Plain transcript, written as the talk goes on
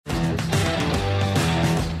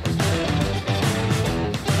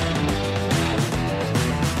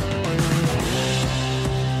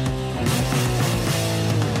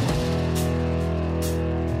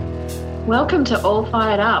Welcome to All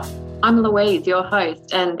Fired Up. I'm Louise, your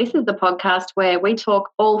host, and this is the podcast where we talk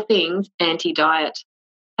all things anti-diet.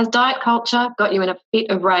 Has diet culture got you in a fit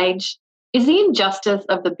of rage? Is the injustice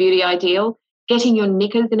of the beauty ideal getting your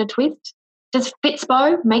knickers in a twist? Does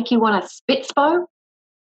Fitspo make you want to spitspo?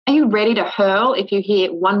 Are you ready to hurl if you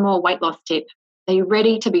hear one more weight loss tip? Are you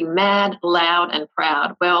ready to be mad, loud and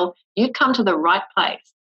proud? Well, you've come to the right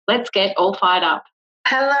place. Let's get all fired up.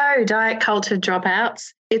 Hello, diet culture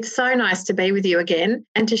dropouts. It's so nice to be with you again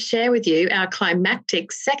and to share with you our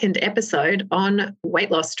climactic second episode on weight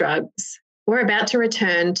loss drugs. We're about to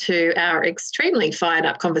return to our extremely fired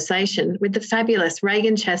up conversation with the fabulous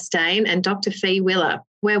Reagan Chastain and Dr. Fee Willer,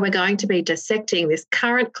 where we're going to be dissecting this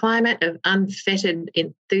current climate of unfettered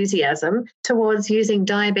enthusiasm towards using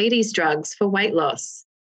diabetes drugs for weight loss.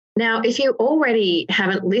 Now, if you already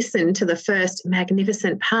haven't listened to the first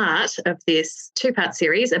magnificent part of this two-part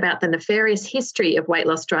series about the nefarious history of weight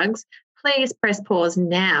loss drugs, please press pause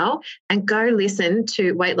now and go listen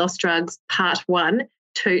to Weight Loss Drugs Part 1,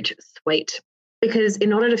 Toot Sweet. Because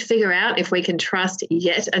in order to figure out if we can trust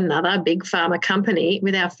yet another big pharma company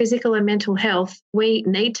with our physical and mental health, we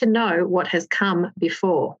need to know what has come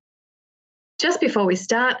before. Just before we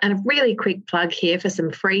start, a really quick plug here for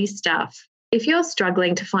some free stuff. If you're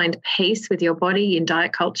struggling to find peace with your body in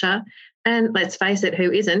diet culture, and let's face it,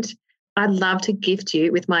 who isn't, I'd love to gift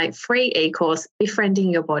you with my free e-course, Befriending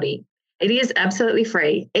Your Body. It is absolutely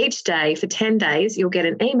free. Each day for 10 days, you'll get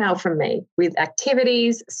an email from me with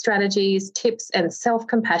activities, strategies, tips, and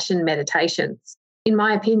self-compassion meditations. In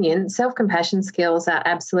my opinion, self-compassion skills are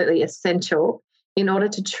absolutely essential in order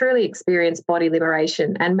to truly experience body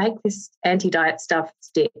liberation and make this anti-diet stuff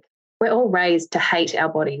stick. We're all raised to hate our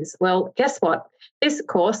bodies. Well, guess what? This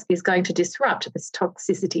course is going to disrupt this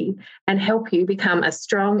toxicity and help you become a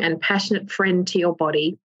strong and passionate friend to your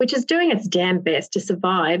body, which is doing its damn best to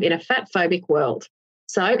survive in a fat-phobic world.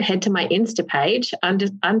 So head to my Insta page,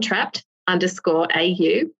 untrapped_AU,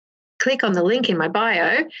 click on the link in my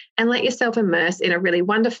bio and let yourself immerse in a really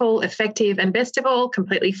wonderful, effective, and best of all,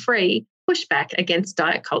 completely free pushback against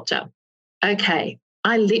diet culture. Okay.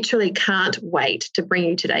 I literally can't wait to bring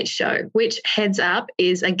you today's show, which, heads up,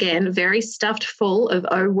 is again very stuffed full of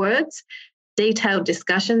O words, detailed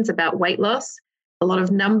discussions about weight loss, a lot of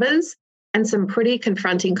numbers, and some pretty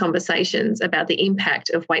confronting conversations about the impact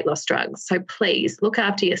of weight loss drugs. So please look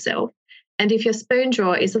after yourself. And if your spoon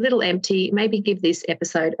drawer is a little empty, maybe give this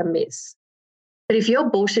episode a miss. But if your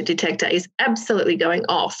bullshit detector is absolutely going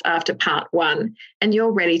off after part 1 and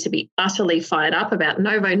you're ready to be utterly fired up about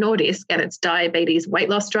Novo Nordisk and its diabetes weight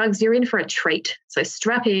loss drugs, you're in for a treat. So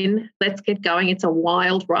strap in, let's get going. It's a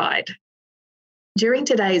wild ride. During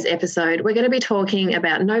today's episode, we're going to be talking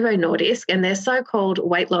about Novo Nordisk and their so-called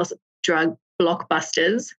weight loss drug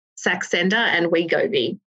blockbusters, Saxenda and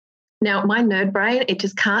Wegovy. Now, my nerd brain, it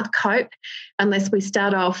just can't cope unless we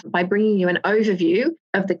start off by bringing you an overview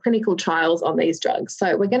of the clinical trials on these drugs.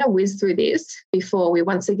 So we're going to whiz through this before we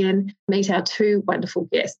once again meet our two wonderful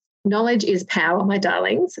guests. Knowledge is power, my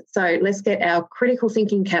darlings. So let's get our critical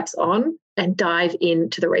thinking caps on and dive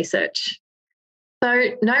into the research.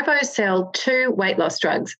 So Novo sell 2 weight loss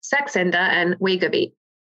drugs, Saxenda and Wegovy.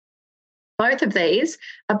 Both of these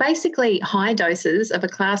are basically high doses of a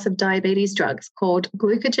class of diabetes drugs called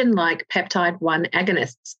glucagon-like peptide 1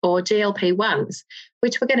 agonists, or GLP-1s,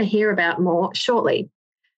 which we're going to hear about more shortly.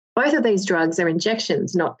 Both of these drugs are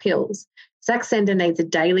injections, not pills. Saxenda needs a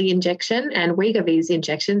daily injection and Wegovy's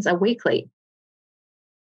injections are weekly.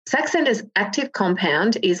 Saxenda's active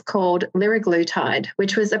compound is called liraglutide,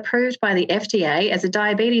 which was approved by the FDA as a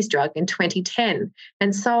diabetes drug in 2010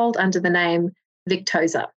 and sold under the name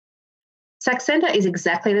Victoza. Saxenda is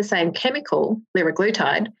exactly the same chemical,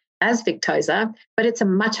 liraglutide, as Victoza, but it's a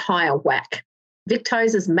much higher whack.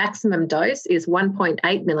 Victoza's maximum dose is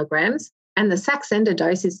 1.8 milligrams, and the Saxenda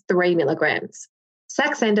dose is 3 milligrams.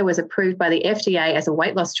 Saxenda was approved by the FDA as a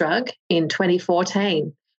weight loss drug in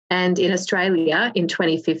 2014 and in Australia in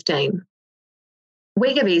 2015.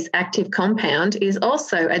 Wegovy's active compound is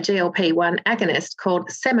also a GLP-1 agonist called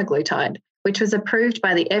semaglutide, which was approved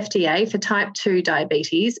by the FDA for type 2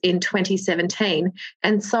 diabetes in 2017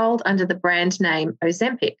 and sold under the brand name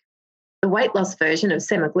Ozempic. The weight loss version of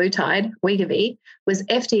semaglutide, Wegovy, was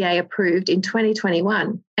FDA approved in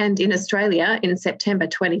 2021 and in Australia in September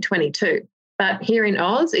 2022. But here in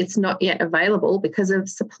Oz, it's not yet available because of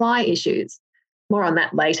supply issues. More on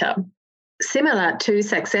that later. Similar to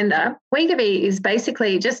Saxenda, Wegovy is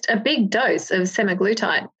basically just a big dose of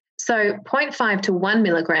semaglutide. So 0.5 to 1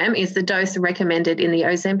 milligram is the dose recommended in the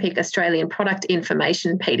Ozempic Australian Product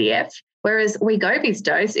Information PDF, whereas Wegovy's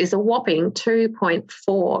dose is a whopping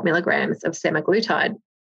 2.4 milligrams of semaglutide.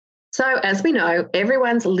 So, as we know,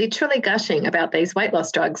 everyone's literally gushing about these weight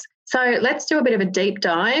loss drugs. So, let's do a bit of a deep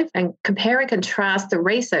dive and compare and contrast the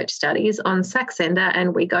research studies on Saxenda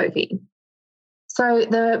and Wegovy. So,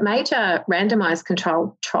 the major randomized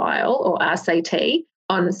controlled trial, or RCT,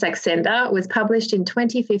 on Saxenda was published in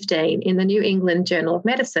 2015 in the New England Journal of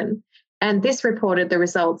Medicine. And this reported the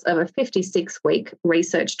results of a 56-week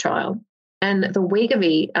research trial. And the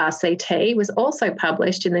Wegovy RCT was also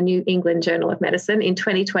published in the New England Journal of Medicine in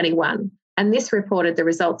 2021. And this reported the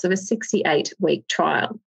results of a 68-week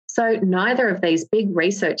trial. So neither of these big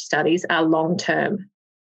research studies are long-term.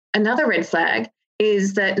 Another red flag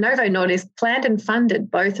is that Novo Nordisk planned and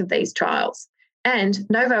funded both of these trials. And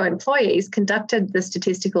Novo employees conducted the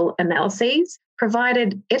statistical analyses,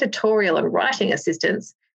 provided editorial and writing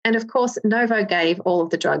assistance, and of course, Novo gave all of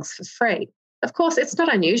the drugs for free. Of course, it's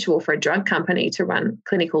not unusual for a drug company to run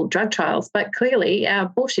clinical drug trials, but clearly our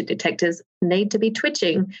bullshit detectors need to be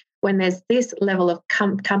twitching when there's this level of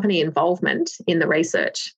company involvement in the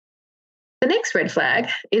research. The next red flag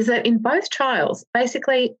is that in both trials,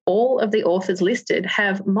 basically all of the authors listed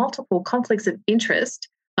have multiple conflicts of interest,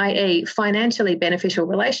 i.e. financially beneficial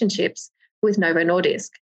relationships with Novo Nordisk.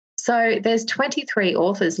 So there's 23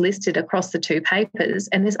 authors listed across the two papers,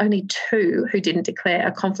 and there's only 2 who didn't declare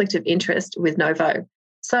a conflict of interest with Novo.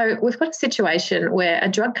 So we've got a situation where a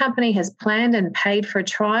drug company has planned and paid for a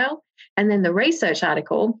trial, and then the research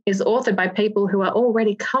article is authored by people who are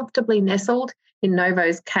already comfortably nestled in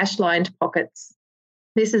Novo's cash-lined pockets.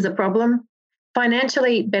 This is a problem.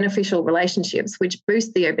 Financially beneficial relationships, which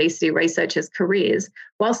boost the obesity researchers' careers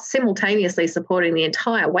whilst simultaneously supporting the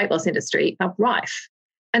entire weight loss industry, are rife.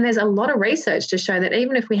 And there's a lot of research to show that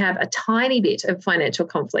even if we have a tiny bit of financial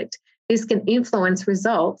conflict, this can influence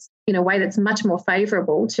results in a way that's much more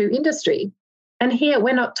favourable to industry. And here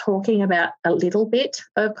we're not talking about a little bit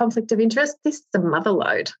of conflict of interest. This is a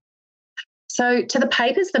motherload. So to the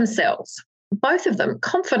papers themselves, both of them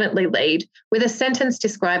confidently lead with a sentence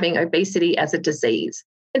describing obesity as a disease,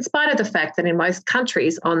 in spite of the fact that in most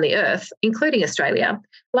countries on the earth, including Australia,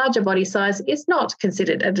 larger body size is not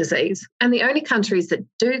considered a disease. And the only countries that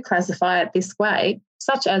do classify it this way,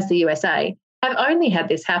 such as the USA, have only had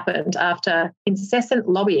this happen after incessant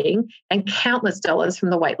lobbying and countless dollars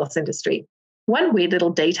from the weight loss industry. One weird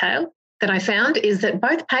little detail that I found is that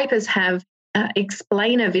both papers have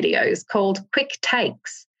explainer videos called quick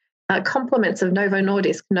takes, compliments of Novo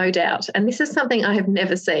Nordisk, no doubt. And this is something I have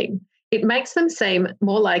never seen. It makes them seem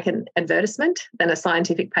more like an advertisement than a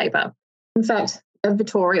scientific paper. In fact,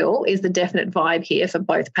 advertorial is the definite vibe here for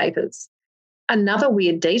both papers. Another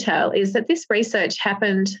weird detail is that this research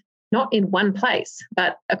happened not in one place,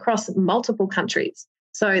 but across multiple countries.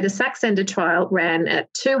 So the Saxenda trial ran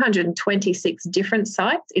at 226 different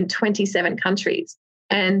sites in 27 countries.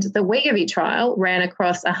 And the Wegovy trial ran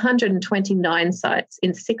across 129 sites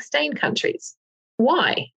in 16 countries.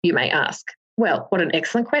 Why, you may ask? Well, what an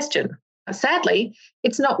excellent question. Sadly,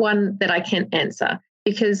 it's not one that I can answer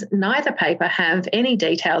because neither paper have any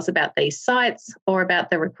details about these sites or about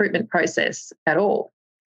the recruitment process at all.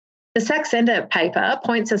 The Saxenda paper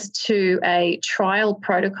points us to a trial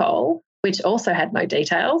protocol, which also had no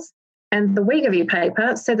details. And the Wegovy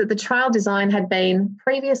paper said that the trial design had been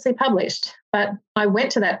previously published. But I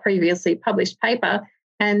went to that previously published paper,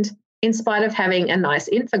 and in spite of having a nice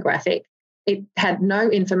infographic, it had no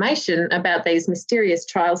information about these mysterious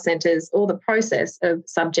trial centres or the process of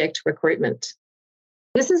subject recruitment.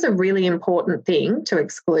 This is a really important thing to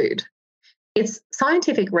exclude. It's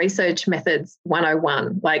scientific research methods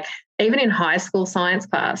 101. Like even in high school science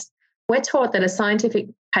class, we're taught that a scientific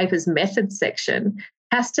paper's methods section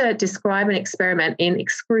has to describe an experiment in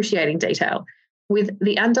excruciating detail with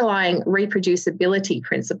the underlying reproducibility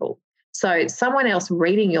principle. So someone else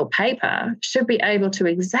reading your paper should be able to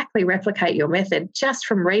exactly replicate your method just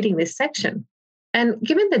from reading this section. And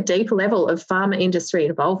given the deep level of pharma industry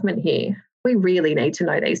involvement here, we really need to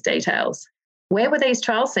know these details. Where were these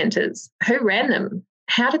trial centres? Who ran them?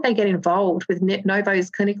 How did they get involved with Novo's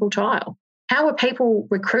clinical trial? How were people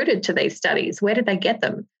recruited to these studies? Where did they get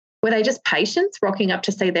them? Were they just patients rocking up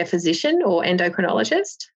to see their physician or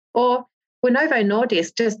endocrinologist? Or were Novo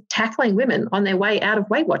Nordisk just tackling women on their way out of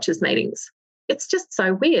Weight Watchers meetings? It's just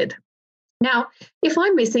so weird. Now, if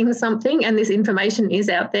I'm missing something and this information is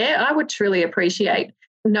out there, I would truly appreciate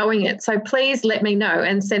knowing it. So please let me know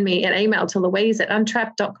and send me an email to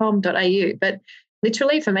louise@untrapped.com.au. But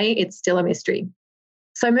literally for me, it's still a mystery.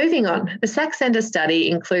 So moving on, the Saxenda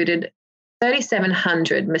study included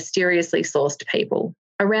 3,700 mysteriously sourced people.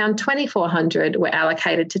 Around 2,400 were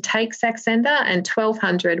allocated to take Saxenda and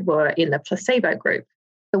 1,200 were in the placebo group.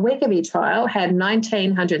 The Wegovy trial had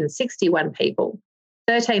 1,961 people.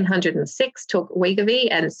 1,306 took Wegovy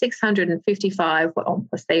and 655 were on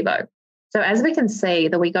placebo. So as we can see,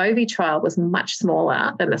 the Wegovy trial was much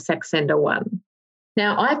smaller than the Saxenda one.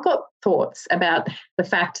 Now, I've got thoughts about the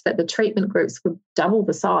fact that the treatment groups would double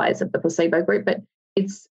the size of the placebo group, but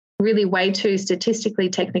it's really way too statistically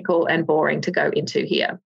technical and boring to go into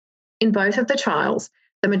here. In both of the trials,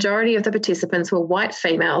 the majority of the participants were white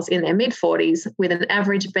females in their mid-40s with an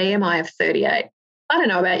average BMI of 38. I don't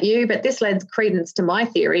know about you, but this lends credence to my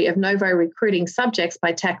theory of Novo recruiting subjects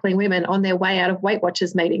by tackling women on their way out of Weight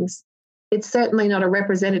Watchers meetings. It's certainly not a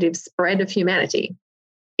representative spread of humanity.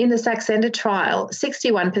 In the Saxenda trial,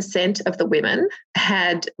 61% of the women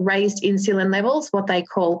had raised insulin levels, what they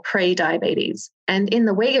call pre-diabetes. And in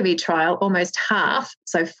the Wegovy trial, almost half,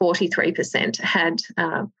 so 43%, had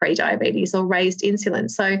pre-diabetes or raised insulin.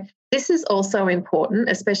 So this is also important,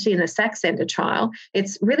 especially in the Saxenda trial.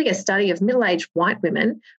 It's really a study of middle-aged white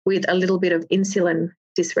women with a little bit of insulin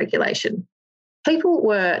dysregulation. People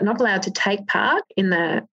were not allowed to take part in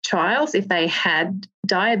the trials if they had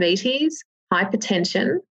diabetes,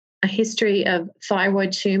 hypertension, a history of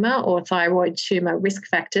thyroid tumour or thyroid tumour risk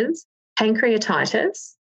factors,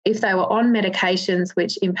 pancreatitis, if they were on medications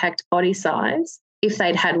which impact body size, if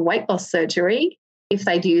they'd had weight loss surgery, if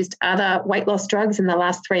they'd used other weight loss drugs in the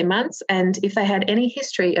last 3 months, and if they had any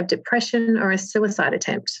history of depression or a suicide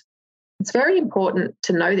attempt. It's very important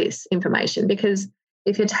to know this information because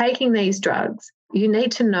if you're taking these drugs, you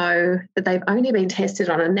need to know that they've only been tested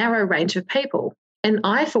on a narrow range of people. And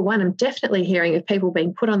I, for one, am definitely hearing of people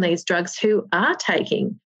being put on these drugs who are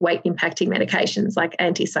taking weight-impacting medications like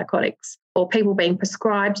antipsychotics, or people being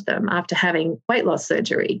prescribed them after having weight loss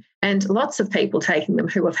surgery, and lots of people taking them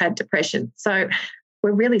who have had depression. So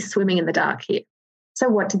we're really swimming in the dark here. So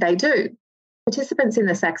what did they do? Participants in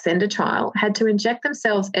the Saxenda trial had to inject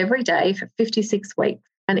themselves every day for 56 weeks.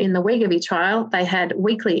 And in the Wegovy trial, they had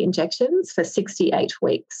weekly injections for 68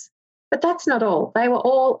 weeks. But that's not all. They were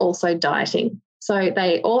all also dieting. So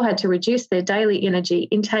they all had to reduce their daily energy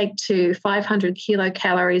intake to 500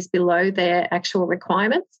 kilocalories below their actual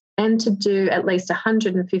requirements and to do at least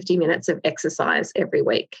 150 minutes of exercise every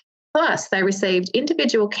week. Plus, they received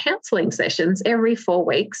individual counselling sessions every 4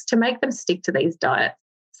 weeks to make them stick to these diets.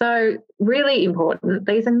 So really important,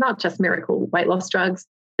 these are not just miracle weight loss drugs.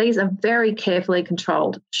 These are very carefully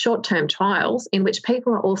controlled short-term trials in which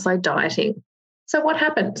people are also dieting. So what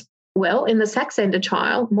happened? Well, in the Saxenda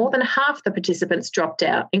trial, more than half the participants dropped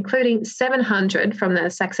out, including 700 from the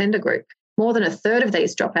Saxenda group. More than a third of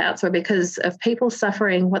these dropouts were because of people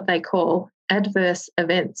suffering what they call adverse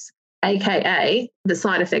events, aka the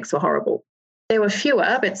side effects were horrible. There were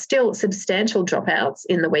fewer, but still substantial dropouts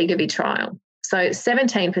in the Wegovy trial. So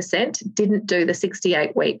 17% didn't do the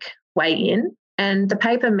 68-week weigh-in, and the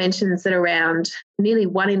paper mentions that around nearly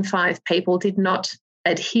 1 in 5 people did not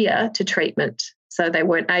adhere to treatment, so they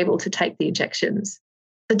weren't able to take the injections.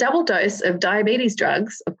 The double dose of diabetes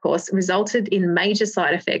drugs, of course, resulted in major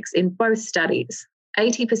side effects in both studies.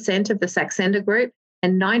 80% of the Saxenda group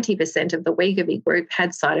and 90% of the Wegovy group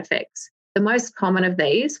had side effects. The most common of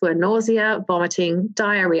these were nausea, vomiting,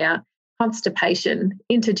 diarrhea, constipation,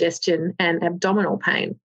 indigestion, and abdominal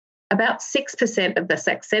pain. About 6% of the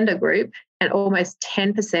Saxenda group and almost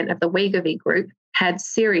 10% of the Wegovy group had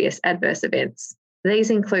serious adverse events. These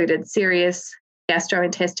included serious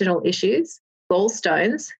gastrointestinal issues,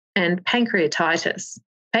 gallstones, and pancreatitis.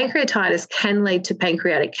 Pancreatitis can lead to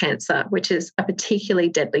pancreatic cancer, which is a particularly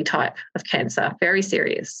deadly type of cancer, very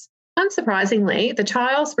serious. Unsurprisingly, the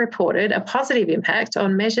trials reported a positive impact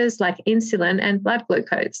on measures like insulin and blood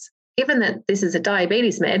glucose. Given that this is a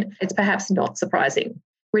diabetes med, it's perhaps not surprising.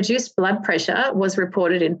 Reduced blood pressure was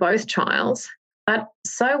reported in both trials, but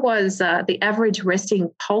so was the average resting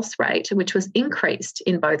pulse rate, which was increased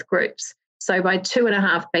in both groups. So by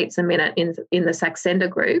 2.5 beats a minute in the Saxenda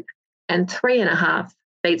group and 3.5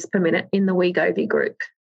 beats per minute in the Wegovy group.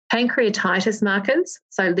 Pancreatitis markers,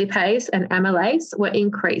 so lipase and amylase, were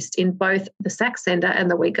increased in both the Saxenda and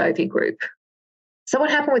the Wegovy group. So what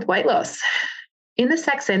happened with weight loss? In the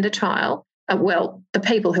Saxenda trial, the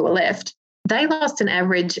people who were left, they lost an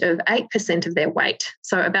average of 8% of their weight,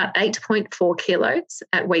 so about 8.4 kilos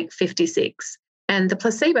at week 56. And the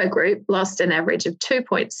placebo group lost an average of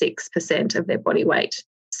 2.6% of their body weight.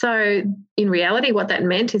 So in reality, what that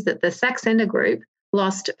meant is that the Saxenda group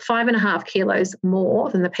lost 5.5 kilos more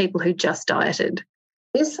than the people who just dieted.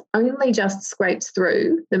 This only just scrapes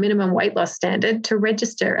through the minimum weight loss standard to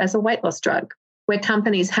register as a weight loss drug, where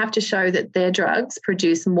companies have to show that their drugs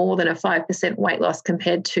produce more than a 5% weight loss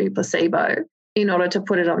compared to placebo in order to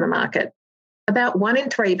put it on the market. About 1 in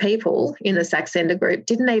 3 people in the Saxenda group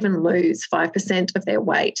didn't even lose 5% of their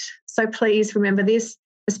weight. So please remember this,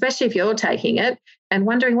 especially if you're taking it and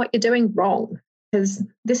wondering what you're doing wrong. Because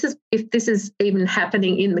if this is even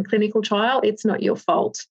happening in the clinical trial, it's not your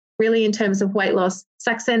fault. Really, in terms of weight loss,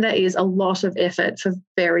 Saxenda is a lot of effort for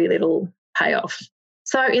very little payoff.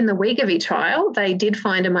 So in the Wegovy trial, they did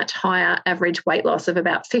find a much higher average weight loss of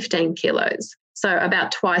about 15 kilos, so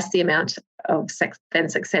about twice the amount than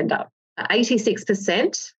Saxenda.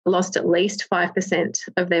 86% lost at least 5%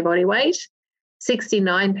 of their body weight.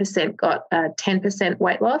 69% got 10%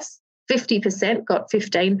 weight loss. 50% got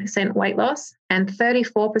 15% weight loss, and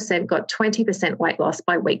 34% got 20% weight loss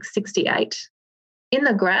by week 68. In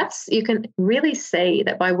the graphs, you can really see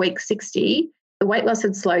that by week 60, the weight loss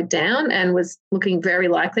had slowed down and was looking very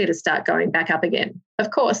likely to start going back up again. Of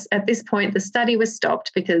course, at this point, the study was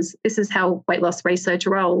stopped because this is how weight loss research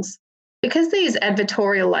rolls. Because these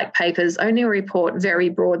advertorial-like papers only report very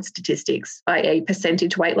broad statistics, i.e.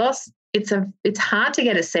 percentage weight loss, it's hard to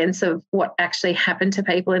get a sense of what actually happened to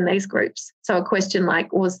people in these groups. So a question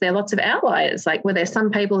like, was there lots of outliers? Like, were there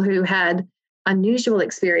some people who had unusual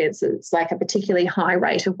experiences, like a particularly high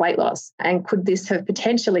rate of weight loss? And could this have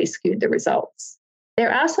potentially skewed the results?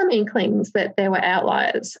 There are some inklings that there were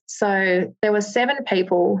outliers. So there were 7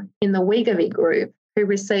 people in the Wegovy group who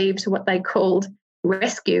received what they called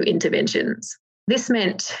rescue interventions. This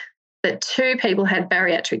meant that 2 people had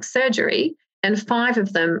bariatric surgery and 5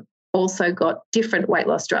 of them also got different weight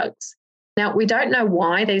loss drugs. Now, we don't know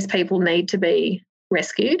why these people need to be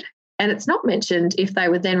rescued, and it's not mentioned if they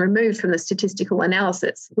were then removed from the statistical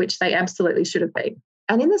analysis, which they absolutely should have been.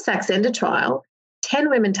 And in the Saxenda trial, 10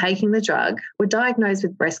 women taking the drug were diagnosed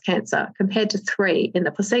with breast cancer compared to 3 in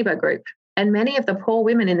the placebo group. And many of the poor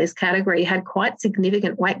women in this category had quite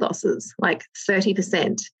significant weight losses, like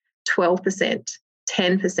 30%, 12%,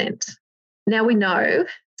 10%. Now we know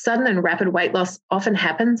sudden and rapid weight loss often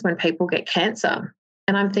happens when people get cancer.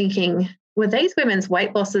 And I'm thinking, were these women's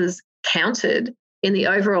weight losses counted in the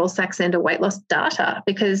overall Saxenda weight loss data?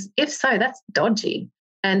 Because if so, that's dodgy.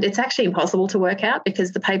 And it's actually impossible to work out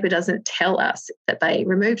because the paper doesn't tell us that they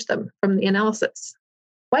removed them from the analysis.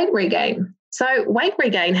 Weight regain. So weight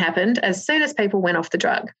regain happened as soon as people went off the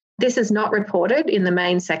drug. This is not reported in the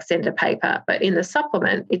main Saxenda paper, but in the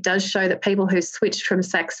supplement, it does show that people who switched from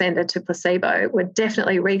Saxenda to placebo were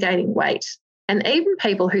definitely regaining weight. And even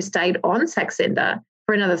people who stayed on Saxenda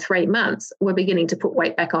for another 3 months were beginning to put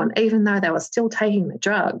weight back on, even though they were still taking the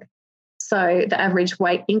drug. So the average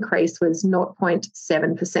weight increase was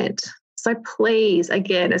 0.7%. So please,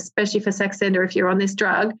 again, especially for Saxenda, if you're on this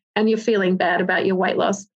drug and you're feeling bad about your weight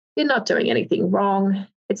loss, you're not doing anything wrong.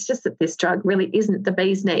 It's just that this drug really isn't the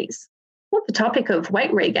bee's knees. On the topic of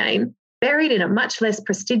weight regain, buried in a much less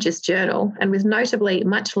prestigious journal and with notably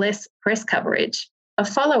much less press coverage, a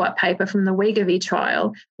follow-up paper from the Wegovy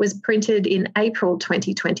trial was printed in April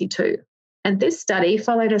 2022. And this study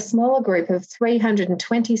followed a smaller group of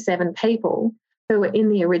 327 people who were in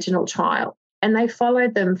the original trial. And they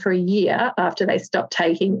followed them for a year after they stopped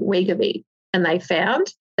taking Wegovy. And they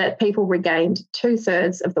found that people regained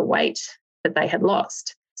 2/3 of the weight that they had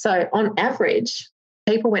lost. So on average,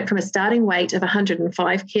 people went from a starting weight of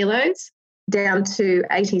 105 kilos down to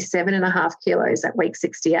 87.5 kilos at week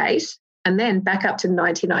 68, and then back up to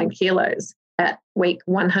 99 kilos at week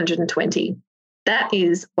 120. That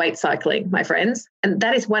is weight cycling, my friends. And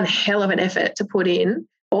that is one hell of an effort to put in,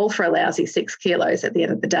 all for a lousy 6 kilos at the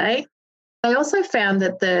end of the day. They also found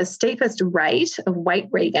that the steepest rate of weight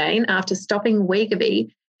regain after stopping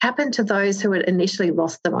Wegovy happened to those who had initially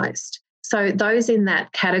lost the most. So those in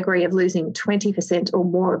that category of losing 20% or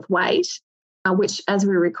more of weight, which, as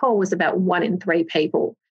we recall, was about 1 in 3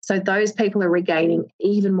 people. So those people are regaining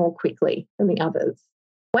even more quickly than the others.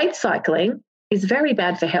 Weight cycling is very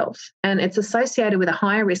bad for health, and it's associated with a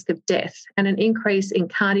higher risk of death and an increase in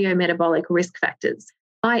cardiometabolic risk factors,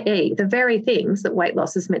 i.e. the very things that weight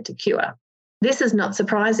loss is meant to cure. This is not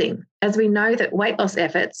surprising, as we know that weight loss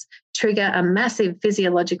efforts trigger a massive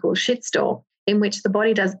physiological shitstorm in which the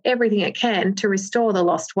body does everything it can to restore the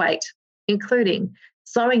lost weight, including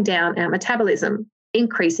slowing down our metabolism,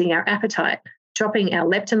 increasing our appetite, dropping our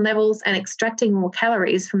leptin levels, and extracting more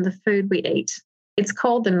calories from the food we eat. It's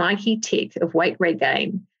called the Nike tick of weight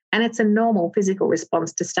regain, and it's a normal physical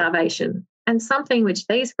response to starvation, and something which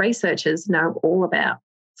these researchers know all about.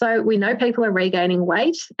 So we know people are regaining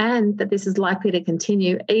weight and that this is likely to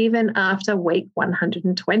continue even after week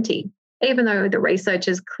 120, even though the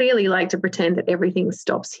researchers clearly like to pretend that everything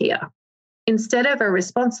stops here. Instead of a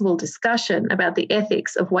responsible discussion about the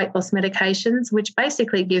ethics of weight loss medications, which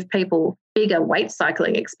basically give people bigger weight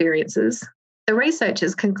cycling experiences, the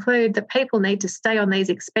researchers conclude that people need to stay on these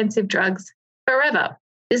expensive drugs forever.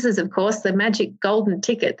 This is, of course, the magic golden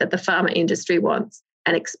ticket that the pharma industry wants,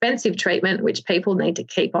 an expensive treatment which people need to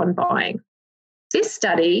keep on buying. This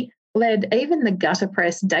study led even the gutter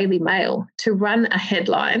press Daily Mail to run a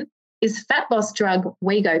headline, "Is fat loss drug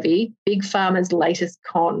Wegovy Big Pharma's latest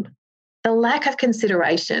con?" The lack of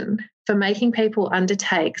consideration for making people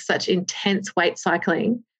undertake such intense weight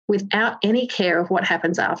cycling without any care of what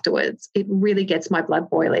happens afterwards, it really gets my blood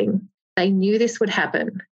boiling. They knew this would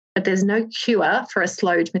happen, but there's no cure for a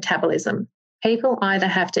slowed metabolism. People either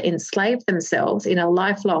have to enslave themselves in a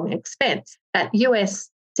lifelong expense at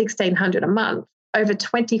US $1,600 a month over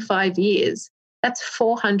 25 years. That's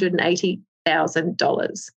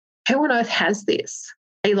 $480,000. Who on earth has this?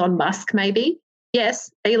 Elon Musk, maybe?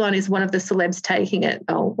 Yes, Elon is one of the celebs taking it.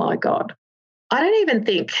 Oh, my God. I don't even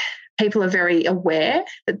think people are very aware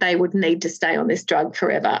that they would need to stay on this drug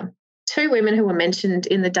forever. 2 women who were mentioned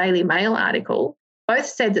in the Daily Mail article both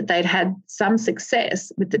said that they'd had some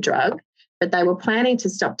success with the drug, but they were planning to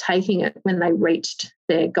stop taking it when they reached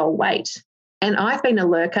their goal weight. And I've been a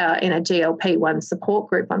lurker in a GLP-1 support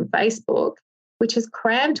group on Facebook, which is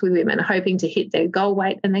crammed with women hoping to hit their goal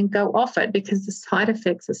weight and then go off it because the side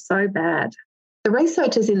effects are so bad. The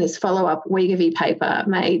researchers in this follow-up Wegovy paper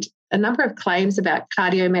made a number of claims about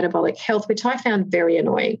cardiometabolic health, which I found very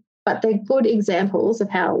annoying. But they're good examples of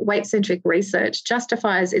how weight-centric research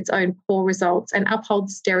justifies its own poor results and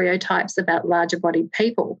upholds stereotypes about larger-bodied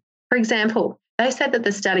people. For example, they said that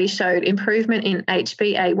the study showed improvement in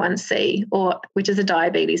HbA1c, which is a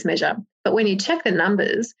diabetes measure. But when you check the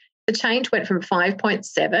numbers, the change went from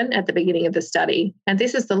 5.7 at the beginning of the study, and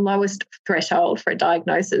this is the lowest threshold for a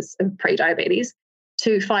diagnosis of prediabetes,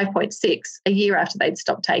 to 5.6 a year after they'd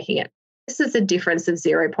stopped taking it. This is a difference of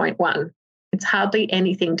 0.1. It's hardly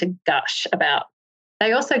anything to gush about.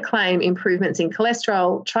 They also claim improvements in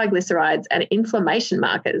cholesterol, triglycerides, and inflammation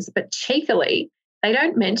markers, but cheekily, they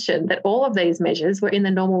don't mention that all of these measures were in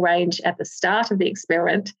the normal range at the start of the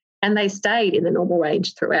experiment, and they stayed in the normal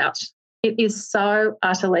range throughout. It is so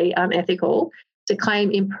utterly unethical to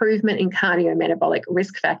claim improvement in cardiometabolic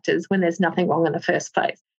risk factors when there's nothing wrong in the first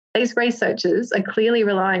place. These researchers are clearly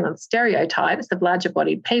relying on stereotypes of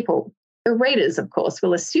larger-bodied people. The readers, of course,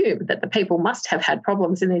 will assume that the people must have had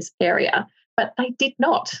problems in this area, but they did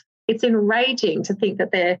not. It's enraging to think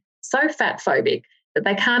that they're so fat-phobic that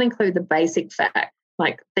they can't include the basic fact,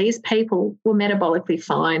 like these people were metabolically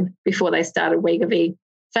fine before they started Wegovy.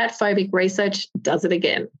 Fat-phobic research does it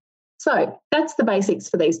again. So that's the basics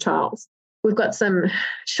for these trials. We've got some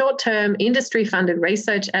short-term industry-funded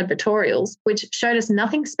research advertorials, which showed us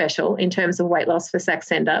nothing special in terms of weight loss for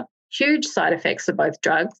Saxenda, huge side effects for both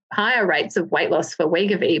drugs, higher rates of weight loss for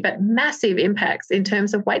Wegovy, but massive impacts in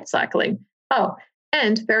terms of weight cycling. Oh,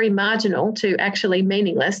 and very marginal to actually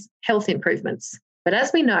meaningless health improvements. But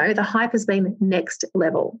as we know, the hype has been next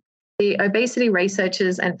level. The obesity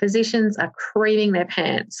researchers and physicians are creaming their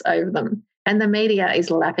pants over them, and the media is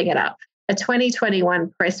lapping it up. A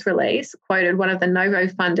 2021 press release quoted one of the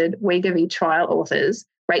Novo-funded Wegovy trial authors,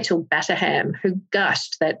 Rachel Batterham, who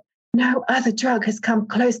gushed that no other drug has come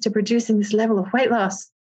close to producing this level of weight loss.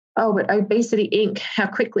 Oh, but Obesity Inc., how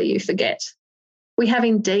quickly you forget. We have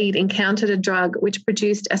indeed encountered a drug which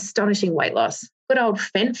produced astonishing weight loss. Good old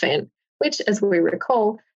fen-phen, which, as we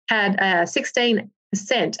recall, had a 16%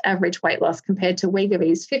 average weight loss compared to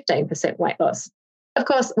Wegovy's 15% weight loss. Of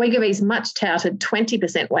course, Wegovy's much touted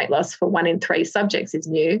 20% weight loss for 1 in 3 subjects is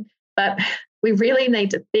new, but we really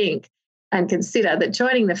need to think and consider that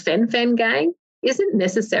joining the fen-phen gang isn't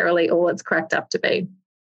necessarily all it's cracked up to be.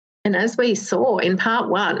 And as we saw in part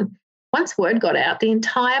 1, once word got out, the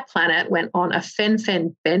entire planet went on a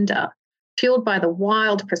fen-phen bender, fueled by the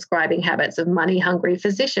wild prescribing habits of money-hungry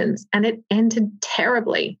physicians, and it ended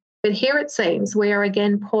terribly. But here it seems we are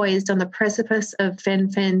again poised on the precipice of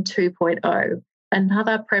fen-phen 2.0,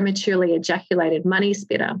 another prematurely ejaculated money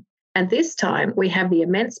spitter. And this time we have the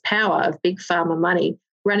immense power of big pharma money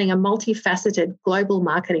running a multifaceted global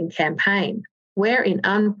marketing campaign. We're in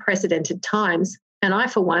unprecedented times, and I,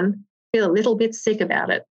 for one, feel a little bit sick about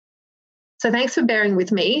it. So thanks for bearing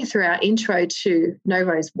with me through our intro to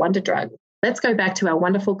Novo's wonder drug. Let's go back to our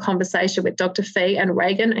wonderful conversation with Dr. Fee and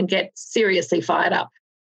Reagan and get seriously fired up.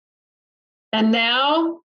 And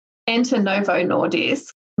now enter Novo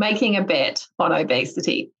Nordisk, making a bet on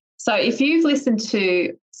obesity. So if you've listened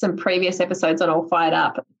to some previous episodes on All Fired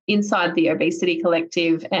Up inside the Obesity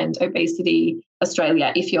Collective and Obesity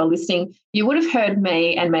Australia, if you're listening, you would have heard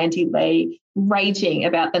me and Mandy Lee raging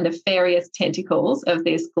about the nefarious tentacles of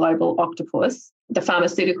this global octopus, the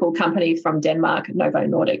pharmaceutical company from Denmark, Novo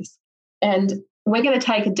Nordisk. And we're going to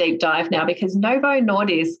take a deep dive now because Novo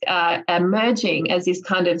Nordisk are emerging as this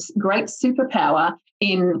kind of great superpower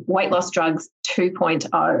in weight loss drugs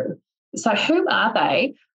 2.0. So who are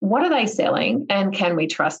they? What are they selling? And can we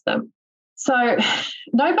trust them? So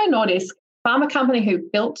Novo Nordisk, pharma company who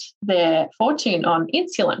built their fortune on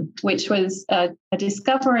insulin, which was a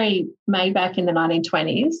discovery made back in the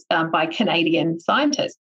 1920s by Canadian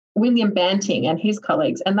scientists, William Banting and his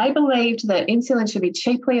colleagues. And they believed that insulin should be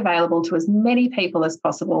cheaply available to as many people as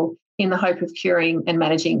possible in the hope of curing and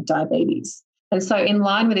managing diabetes. And so in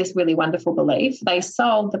line with this really wonderful belief, they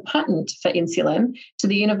sold the patent for insulin to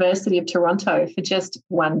the University of Toronto for just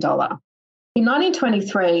 $1. In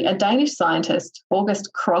 1923, a Danish scientist,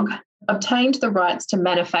 August Krogh, obtained the rights to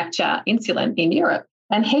manufacture insulin in Europe.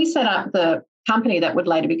 And he set up the company that would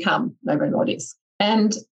later become Novo Nordisk.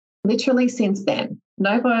 And literally since then,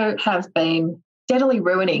 Novo have been steadily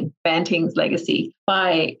ruining Banting's legacy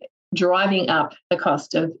by driving up the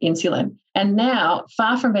cost of insulin. And now,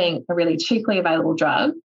 far from being a really cheaply available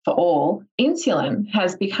drug for all, insulin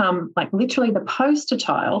has become like literally the poster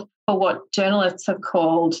child for what journalists have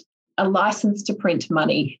called a license to print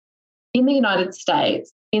money. In the United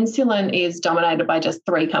States, insulin is dominated by just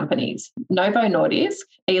 3 companies, Novo Nordisk,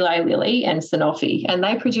 Eli Lilly, and Sanofi, and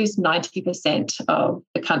they produce 90% of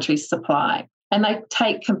the country's supply. And they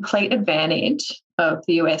take complete advantage of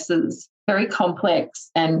the US's very complex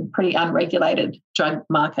and pretty unregulated drug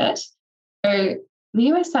market. So the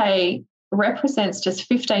USA represents just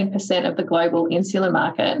 15% of the global insulin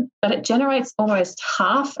market, but it generates almost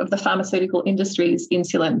half of the pharmaceutical industry's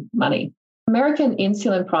insulin money. American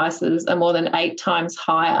insulin prices are more than 8 times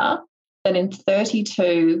higher than in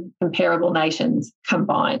 32 comparable nations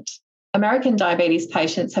combined. American diabetes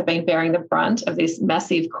patients have been bearing the brunt of this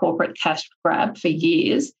massive corporate cash grab for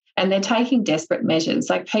years, and they're taking desperate measures.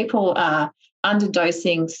 Like people are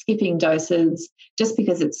underdosing, skipping doses just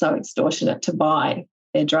because it's so extortionate to buy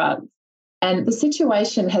their drugs. And the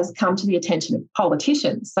situation has come to the attention of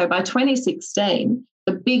politicians. So by 2016,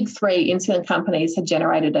 the big 3 insulin companies had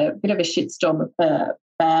generated a bit of a shitstorm of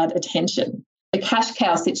bad attention. The cash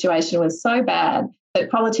cow situation was so bad that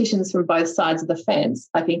politicians from both sides of the fence,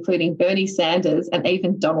 like including Bernie Sanders and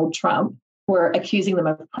even Donald Trump, were accusing them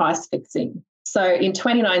of price fixing. So in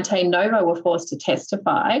 2019, Novo were forced to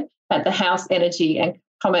testify at the House Energy and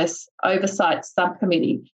Commerce Oversight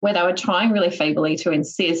Subcommittee, where they were trying really feebly to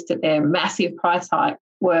insist that their massive price hike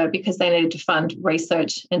were because they needed to fund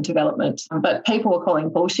research and development. But people were calling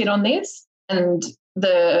bullshit on this. And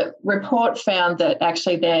the report found that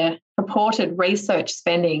actually their purported research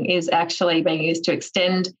spending is actually being used to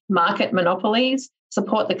extend market monopolies,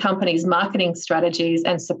 support the company's marketing strategies,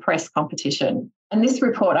 and suppress competition. And this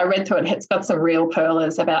report, I read through it, it's got some real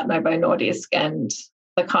pearlers about Novo Nordisk and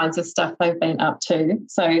the kinds of stuff they've been up to.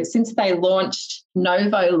 So since they launched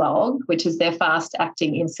NovoLog, which is their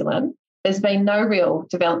fast-acting insulin, there's been no real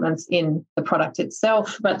developments in the product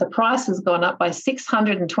itself, but the price has gone up by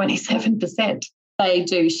 627%. They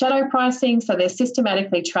do shadow pricing, so they're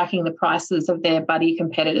systematically tracking the prices of their buddy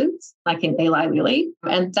competitors, like in Eli Lilly,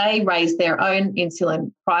 and they raise their own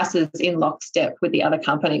insulin prices in lockstep with the other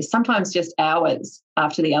companies, sometimes just hours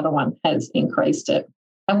after the other one has increased it.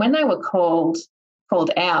 And when they were called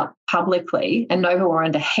out publicly, and Novo were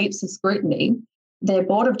under heaps of scrutiny, their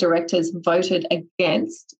board of directors voted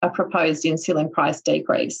against a proposed insulin price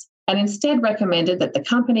decrease and instead recommended that the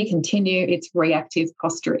company continue its reactive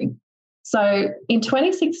posturing. So in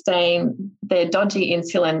 2016, their dodgy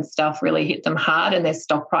insulin stuff really hit them hard and their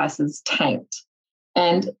stock prices tanked.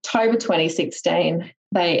 And October 2016,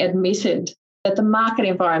 they admitted that the market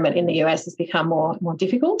environment in the US has become more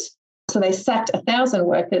difficult. So they sacked 1,000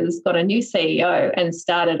 workers, got a new CEO, and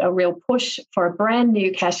started a real push for a brand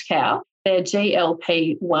new cash cow, their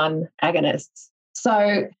GLP-1 agonists.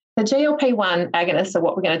 So the GLP-1 agonists are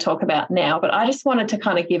what we're going to talk about now, but I just wanted to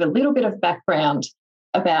kind of give a little bit of background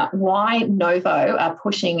about why Novo are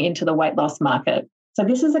pushing into the weight loss market. So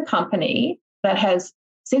this is a company that has,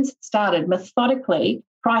 since it started, methodically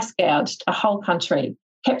price gouged a whole country,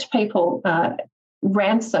 kept people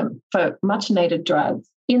ransom for much needed drugs,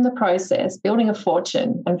 in the process building a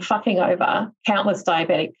fortune and fucking over countless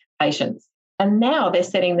diabetic patients. And now they're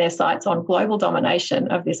setting their sights on global domination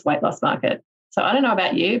of this weight loss market. So I don't know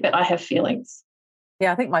about you, but I have feelings.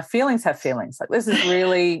 Yeah, I think my feelings have feelings. Like this is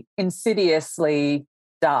really insidiously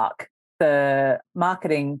dark. The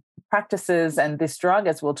marketing practices and this drug,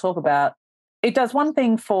 as we'll talk about, it does one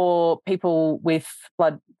thing for people with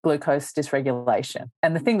blood glucose dysregulation.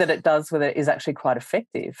 And the thing that it does with it is actually quite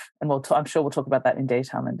effective. And I'm sure we'll talk about that in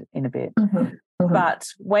detail in a bit. Mm-hmm. Mm-hmm. But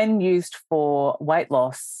when used for weight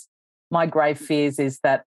loss, my grave fears is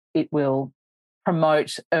that it will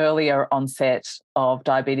promote earlier onset of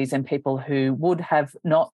diabetes in people who would have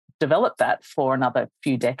not develop that for another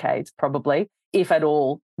few decades, probably, if at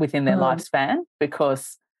all, within their lifespan,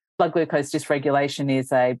 because blood glucose dysregulation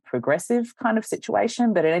is a progressive kind of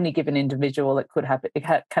situation, but at any given individual, it could happen. It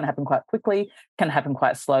can happen quite quickly, can happen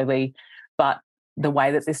quite slowly, but the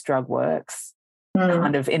way that this drug works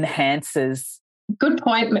kind of enhances. Good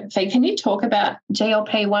point, Fee. Can you talk about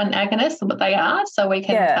GLP-1 agonists, what they are, so we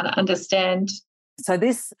can kind of understand? So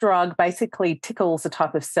this drug basically tickles a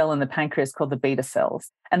type of cell in the pancreas called the beta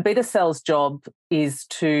cells. And beta cells' job is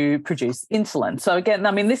to produce insulin. So again,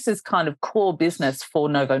 I mean, this is kind of core business for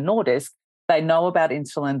Novo Nordisk. They know about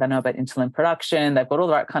insulin. They know about insulin production. They've got all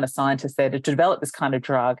the right kind of scientists there to develop this kind of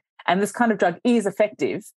drug. And this kind of drug is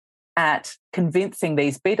effective at convincing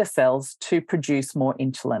these beta cells to produce more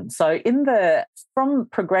insulin. So from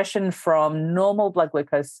progression from normal blood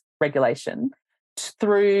glucose regulation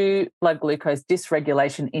through blood glucose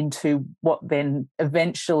dysregulation into what then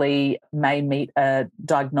eventually may meet a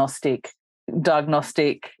diagnostic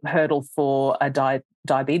hurdle for a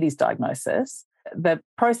diabetes diagnosis. The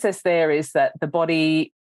process there is that the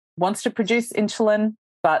body wants to produce insulin,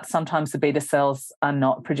 but sometimes the beta cells are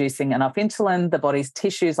not producing enough insulin. The body's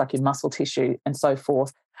tissues, like your muscle tissue and so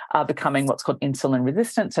forth, are becoming what's called insulin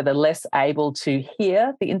resistant. So they're less able to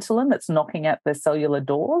hear the insulin that's knocking at the cellular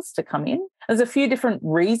doors to come in. There's a few different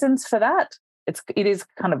reasons for that. It is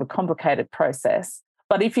kind of a complicated process.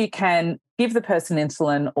 But if you can give the person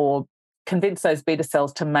insulin or convince those beta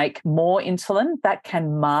cells to make more insulin, that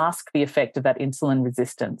can mask the effect of that insulin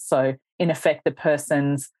resistance. So in effect, the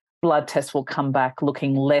person's blood tests will come back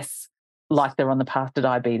looking less like they're on the path to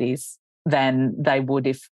diabetes than they would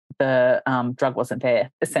if the drug wasn't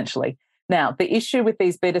there, essentially. Now, the issue with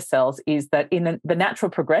these beta cells is that in the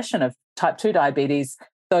natural progression of type 2 diabetes,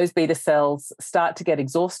 those beta cells start to get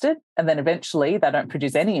exhausted, and then eventually they don't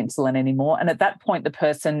produce any insulin anymore. And at that point, the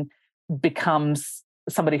person becomes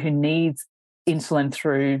somebody who needs insulin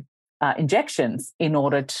through injections in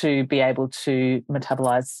order to be able to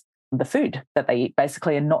metabolize the food that they eat,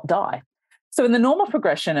 basically, and not die. So in the normal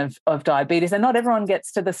progression of diabetes, and not everyone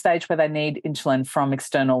gets to the stage where they need insulin from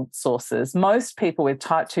external sources. Most people with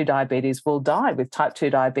type 2 diabetes will die with type 2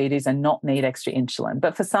 diabetes and not need extra insulin.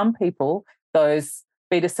 But for some people, those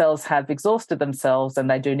beta cells have exhausted themselves and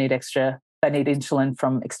they need insulin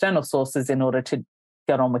from external sources in order to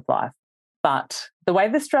get on with life. But the way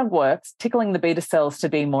this drug works, tickling the beta cells to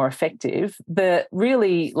be more effective, the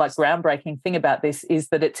really groundbreaking thing about this is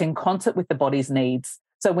that it's in concert with the body's needs.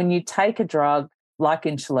 So when you take a drug like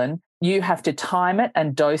insulin, you have to time it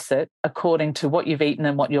and dose it according to what you've eaten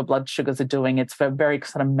and what your blood sugars are doing. It's a very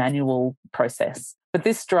sort of manual process. But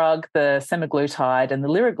this drug, the semaglutide and the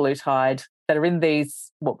liraglutide that are in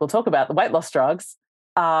these, what we'll talk about, the weight loss drugs,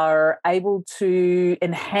 are able to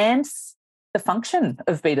enhance the function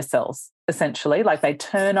of beta cells, essentially. Like they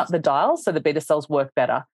turn up the dial so the beta cells work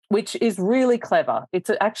better, which is really clever.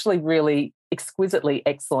 It's actually really exquisitely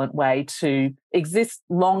excellent way to exist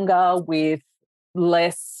longer with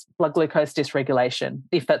less blood glucose dysregulation,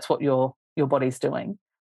 if that's what your body's doing.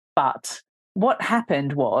 But what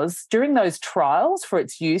happened was during those trials for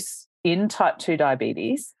its use in type 2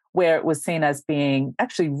 diabetes, where it was seen as being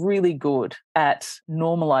actually really good at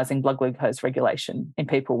normalizing blood glucose regulation in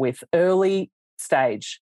people with early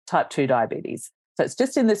stage type 2 diabetes. So it's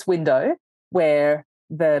just in this window where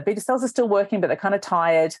the beta cells are still working, but they're kind of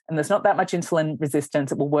tired and there's not that much insulin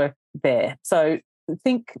resistance. It will work there. So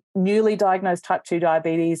think newly diagnosed type 2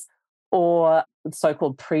 diabetes or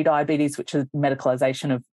so-called pre-diabetes, which is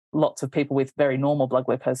medicalization of lots of people with very normal blood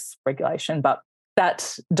glucose regulation. But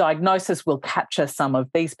that diagnosis will capture some of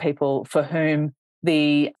these people for whom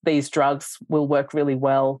these drugs will work really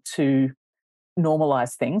well to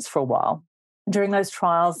normalize things for a while. During those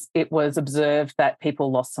trials, it was observed that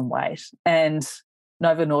people lost some weight, and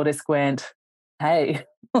Novo Nordisk went, hey,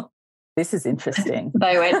 this is interesting.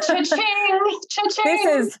 They went, cha-ching, cha-ching. This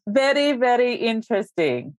is very, very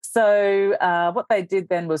interesting. So what they did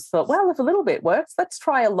then was thought, well, if a little bit works, let's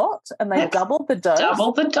try a lot. And they doubled the dose.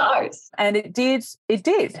 Double the dose. And it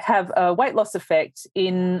did have a weight loss effect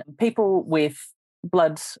in people with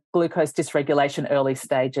blood glucose dysregulation, early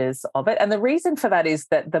stages of it. And the reason for that is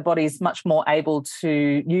that the body is much more able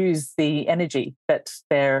to use the energy that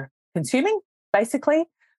they're consuming, basically.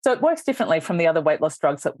 So it works differently from the other weight loss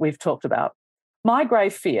drugs that we've talked about. My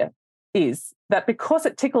grave fear is that because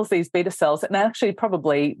it tickles these beta cells, and actually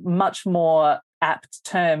probably much more apt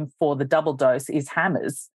term for the double dose is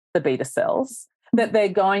hammers the beta cells, that they're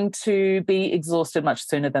going to be exhausted much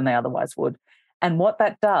sooner than they otherwise would. And what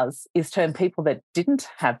that does is turn people that didn't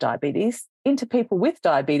have diabetes into people with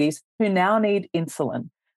diabetes who now need insulin.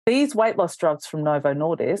 These weight loss drugs from Novo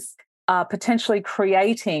Nordisk are potentially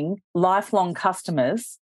creating lifelong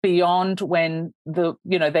customers beyond when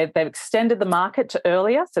they've extended the market to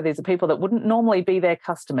earlier. So these are people that wouldn't normally be their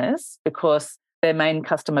customers because their main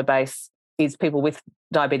customer base is people with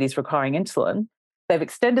diabetes requiring insulin. They've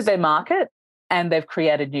extended their market and they've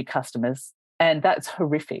created new customers. And that's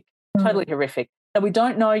horrific, totally horrific. And we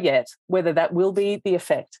don't know yet whether that will be the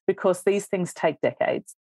effect because these things take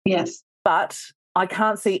decades. Yes. But I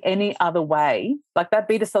can't see any other way. Like that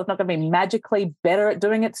beta cell is not going to be magically better at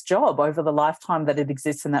doing its job over the lifetime that it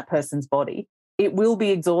exists in that person's body. It will be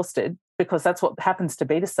exhausted because that's what happens to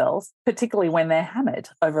beta cells, particularly when they're hammered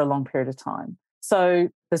over a long period of time. So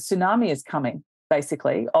the tsunami is coming,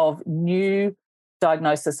 basically, of new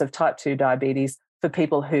diagnosis of type 2 diabetes for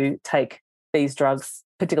people who take these drugs,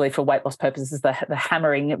 particularly for weight loss purposes, the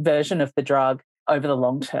hammering version of the drug over the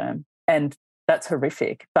long term. And that's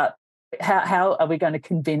horrific. But how are we going to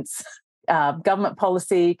convince government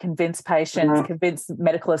policy, convince patients, convince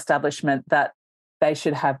medical establishment that they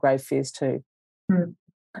should have grave fears too?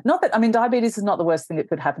 Not that, diabetes is not the worst thing that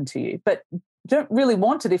could happen to you, but you don't really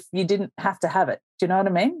want it if you didn't have to have it. Do you know what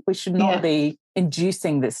I mean? We should not be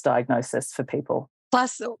inducing this diagnosis for people.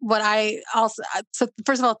 Plus, so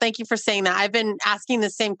first of all, thank you for saying that. I've been asking the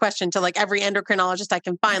same question to like every endocrinologist I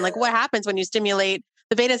can find. Like, what happens when you stimulate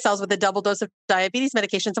the beta cells with a double dose of diabetes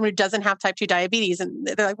medication, someone who doesn't have type 2 diabetes? And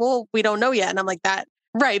they're like, well, we don't know yet. And I'm like, that,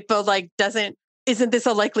 right. But like, isn't this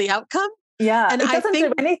a likely outcome? Yeah. And it doesn't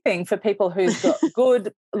do anything for people who've got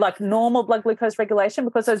good, like normal blood glucose regulation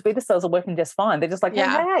because those beta cells are working just fine. They're just like,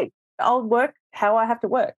 hey, I'll work how I have to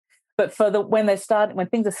work. But for when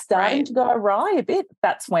things are starting to go awry a bit,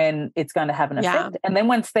 that's when it's going to have an effect. And then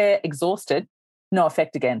once they're exhausted, no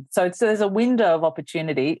effect again. So there's a window of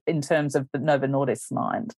opportunity in terms of the Novo Nordisk's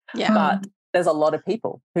mind. Yeah. But there's a lot of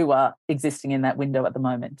people who are existing in that window at the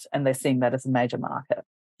moment, and they're seeing that as a major market.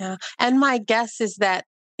 Yeah. And my guess is that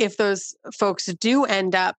if those folks do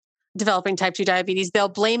end up developing type 2 diabetes, they'll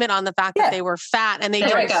blame it on the fact that they were fat and they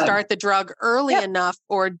didn't start the drug early enough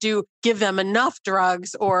or do give them enough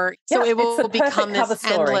drugs so it will become this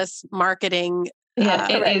endless marketing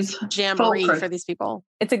it is jamboree for these people.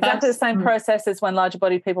 It's exactly the same process as when larger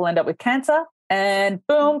body people end up with cancer and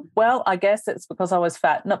boom, well, I guess it's because I was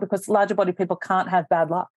fat, not because larger body people can't have bad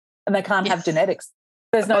luck and they can't have genetics.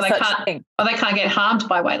 There's no such thing. Or they can't get harmed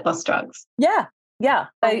by weight loss drugs. Yeah.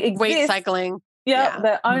 They exist. Weight cycling. Yeah,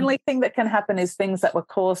 the only thing that can happen is things that were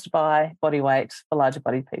caused by body weight for larger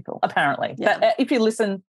body people, apparently. Yeah. But if you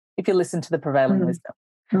listen to the prevailing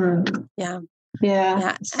wisdom. Yeah.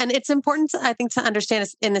 And it's important, I think, to understand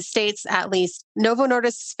in the States, at least, Novo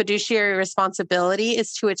Nordisk's fiduciary responsibility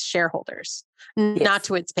is to its shareholders, not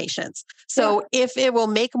to its patients. So if it will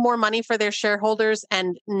make more money for their shareholders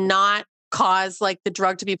and not cause like the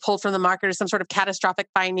drug to be pulled from the market or some sort of catastrophic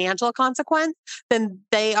financial consequence, then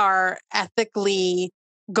they are ethically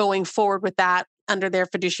going forward with that under their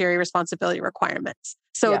fiduciary responsibility requirements.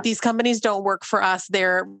 So these companies don't work for us.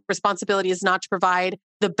 Their responsibility is not to provide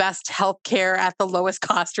the best healthcare at the lowest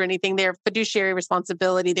cost or anything. Their fiduciary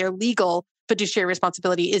responsibility, their legal fiduciary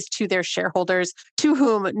responsibility is to their shareholders, to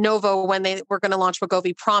whom Novo, when they were going to launch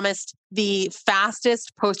Wegovy, promised the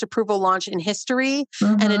fastest post-approval launch in history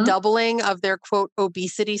and a doubling of their, quote,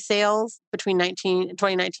 obesity sales between 2019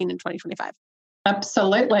 and 2025.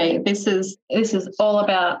 Absolutely. This is all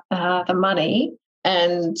about the money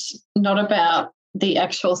and not about the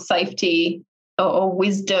actual safety or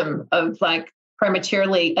wisdom of like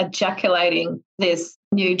prematurely ejaculating this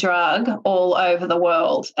new drug all over the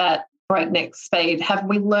world at breakneck speed. Have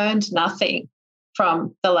we learned nothing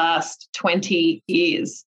from the last 20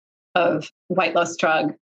 years of weight loss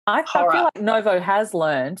drug I feel like Novo has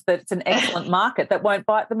learned that it's an excellent market that won't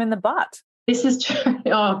bite them in the butt. This is true.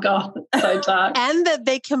 Oh, God, so dark. And that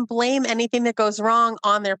they can blame anything that goes wrong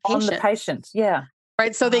on their patient. On the patient, yeah.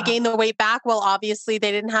 Right. So they gain the weight back. Well, obviously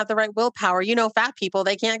they didn't have the right willpower. Fat people,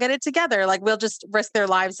 they can't get it together. Like we'll just risk their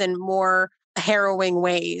lives in more harrowing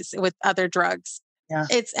ways with other drugs. Yeah.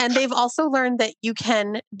 And they've also learned that you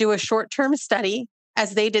can do a short-term study,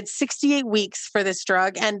 as they did 68 weeks for this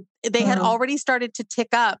drug. And they had already started to tick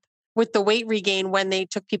up with the weight regain when they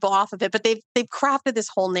took people off of it. But they've crafted this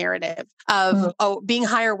whole narrative of, being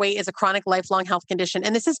higher weight is a chronic lifelong health condition.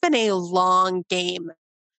 And this has been a long game.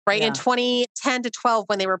 Right. Yeah. In 2010 to 12,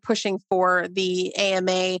 when they were pushing for the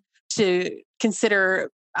AMA to consider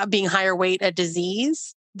being higher weight a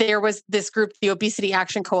disease, there was this group, the Obesity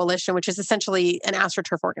Action Coalition, which is essentially an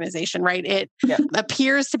AstroTurf organization, right? It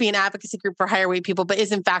appears to be an advocacy group for higher weight people, but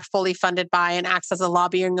is in fact fully funded by and acts as a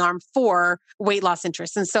lobbying arm for weight loss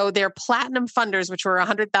interests. And so their platinum funders, which were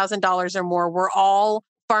 $100,000 or more, were all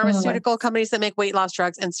pharmaceutical companies that make weight loss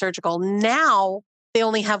drugs and surgical. Now they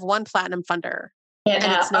only have one platinum funder,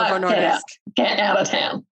 it's Novo Nordisk. Get out of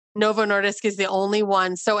town. Novo Nordisk is the only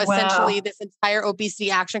one. So essentially this entire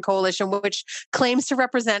obesity action coalition, which claims to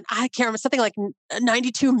represent, I can't remember, something like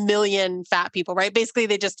 92 million fat people, right? Basically,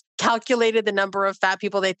 they just calculated the number of fat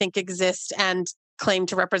people they think exist and claim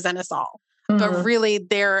to represent us all. But really,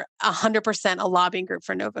 they're 100% a lobbying group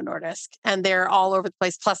for Novo Nordisk. And they're all over the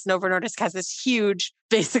place. Plus, Novo Nordisk has this huge,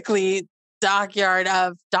 basically, dockyard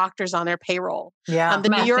of doctors on their payroll. Yeah. The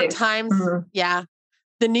New York Times,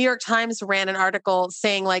 the New York Times ran an article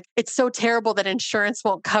saying, like, it's so terrible that insurance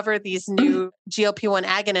won't cover these new GLP-1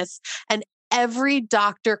 agonists. And every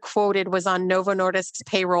doctor quoted was on Novo Nordisk's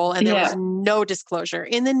payroll, and there was no disclosure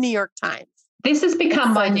in the New York Times. This has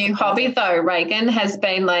become my new hobby, though, Reagan, has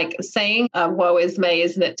been like seeing, woe is me,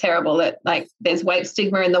 isn't it terrible that like there's weight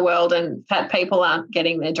stigma in the world and fat people aren't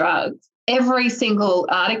getting their drugs. Every single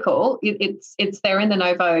article, it's there in the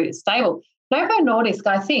Novo stable. Novo Nordisk,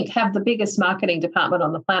 I think, have the biggest marketing department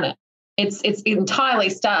on the planet. It's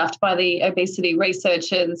entirely staffed by the obesity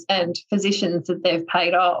researchers and physicians that they've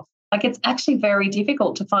paid off. Like, it's actually very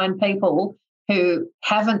difficult to find people who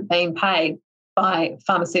haven't been paid by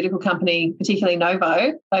pharmaceutical company, particularly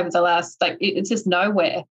Novo, over the last, like, it's just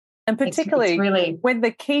nowhere. And particularly it's really, when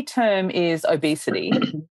the key term is obesity,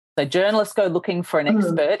 so journalists go looking for an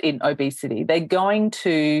expert in obesity, they're going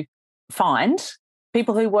to find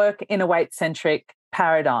people who work in a weight-centric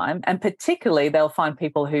paradigm, and particularly they'll find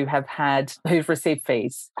people who've received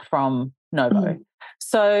fees from Novo.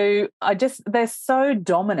 So they're so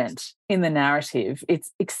dominant in the narrative.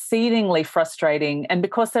 It's exceedingly frustrating. And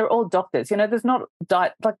because they're all doctors, there's not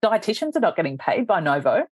dietitians are not getting paid by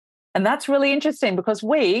Novo. And that's really interesting because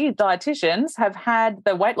we dietitians have had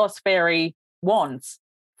the weight loss fairy wands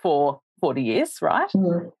for 40 years, right?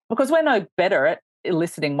 Because we're no better at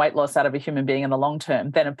eliciting weight loss out of a human being in the long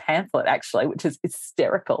term than a pamphlet, actually, which is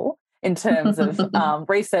hysterical in terms of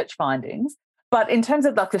research findings. But in terms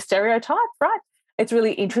of like the stereotype, right? It's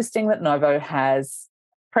really interesting that Novo has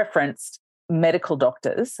preferenced medical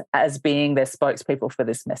doctors as being their spokespeople for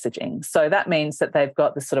this messaging. So that means that they've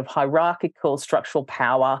got this sort of hierarchical structural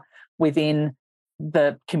power within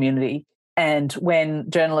the community. And when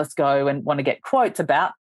journalists go and want to get quotes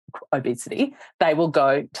about obesity, they will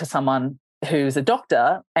go to someone who's a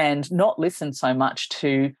doctor and not listen so much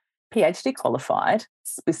to PhD qualified,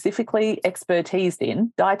 specifically expertised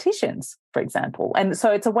in dietitians, for example. And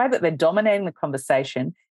so it's a way that they're dominating the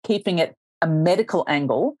conversation, keeping it a medical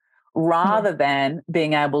angle rather than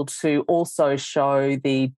being able to also show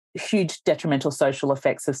the huge detrimental social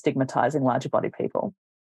effects of stigmatizing larger body people,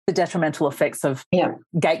 the detrimental effects of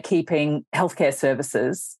gatekeeping healthcare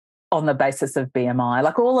services on the basis of BMI,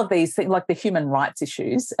 like all of these things, like the human rights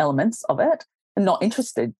issues, elements of it, and not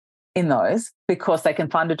interested in those because they can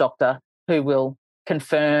find a doctor who will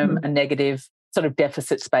confirm a negative sort of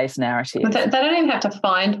deficit-based narrative. But they don't even have to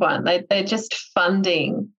find one. They're just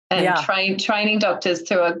funding and training doctors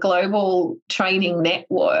through a global training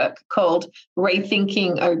network called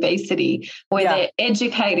Rethinking Obesity, where they're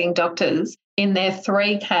educating doctors in their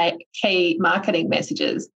 3 key marketing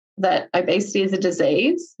messages: that obesity is a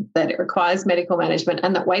disease, that it requires medical management,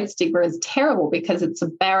 and that weight stigma is terrible because it's a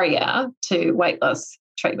barrier to weight loss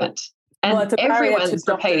treatment. And everyone's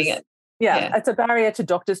repeating it. Yeah, it's a barrier to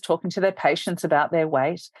doctors talking to their patients about their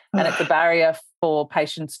weight, and it's a barrier for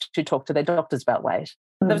patients to talk to their doctors about weight.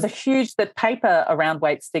 There was the paper around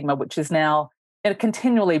weight stigma, which is now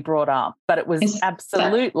continually brought up, but it was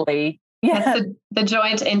absolutely... That's the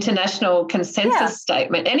joint international consensus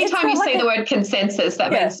statement. Anytime you see the word consensus,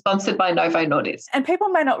 that means sponsored by Novo Nordisk. And people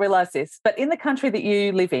may not realise this, but in the country that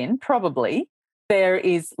you live in, probably there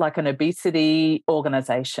is like an obesity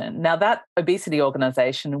organisation. Now, that obesity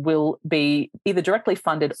organisation will be either directly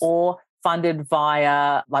funded or funded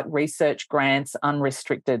via like research grants,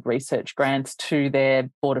 unrestricted research grants to their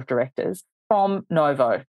board of directors from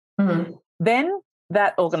Novo. Then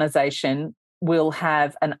that organisation will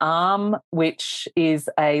have an arm which is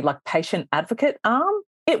a like patient advocate arm.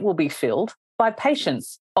 It will be filled by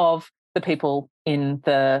patients of the people in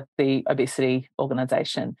the obesity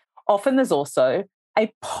organisation. Often there's also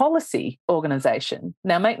a policy organisation.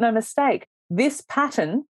 Now, make no mistake, this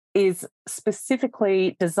pattern is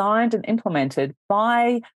specifically designed and implemented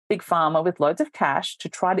by Big Pharma with loads of cash to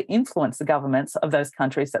try to influence the governments of those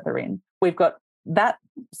countries that they're in. We've got that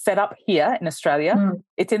set up here in Australia.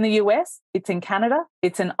 It's in the US, it's in Canada,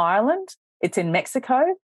 it's in Ireland, it's in Mexico.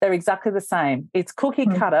 They're exactly the same. It's cookie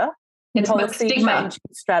cutter policy change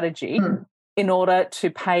strategy in order to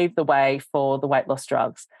pave the way for the weight loss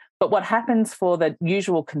drugs. But what happens for the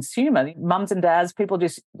usual consumer, mums and dads, people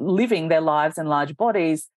just living their lives in large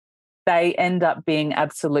bodies, they end up being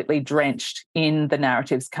absolutely drenched in the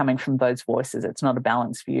narratives coming from those voices. It's not a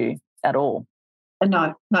balanced view at all.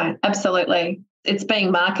 No, absolutely. It's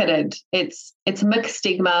being marketed. It's MIC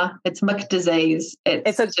stigma. It's MIC disease.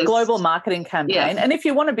 It's a global marketing campaign. Yeah. And if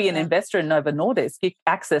you want to be an investor in Novo Nordisk, you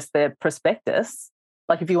access their prospectus.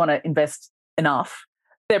 Like if you want to invest enough,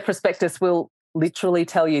 their prospectus will literally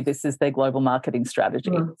tell you this is their global marketing strategy.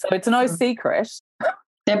 So it's no secret.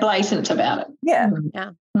 They're blatant about it. Yeah.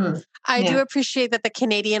 Yeah. I do appreciate that the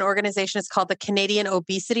Canadian organization is called the Canadian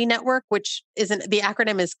Obesity Network, which isn't, the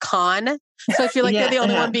acronym is CON. So I feel like they're the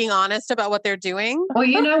only one being honest about what they're doing. Well,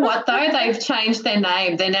 you know what though? They've changed their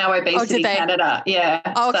name. They're now Obesity Canada. Yeah.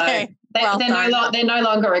 Okay. So they're no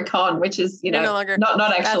longer a CON, which is, no longer, not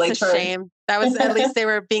actually that's true. A shame. That was, at least they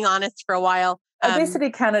were being honest for a while. Obesity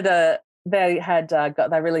Canada, they had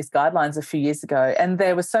they released guidelines a few years ago, and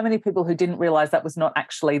there were so many people who didn't realise that was not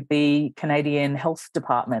actually the Canadian Health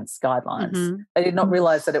Department's guidelines. They did not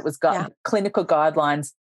realise that it was clinical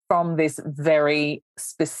guidelines from this very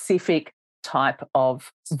specific type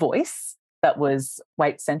of voice that was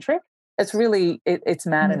weight-centric. It's really, it's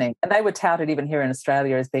maddening. And they were touted even here in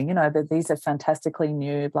Australia as being, that these are fantastically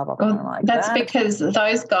new, blah, blah, blah. Well, that's because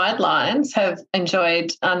those guidelines have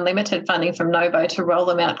enjoyed unlimited funding from Novo to roll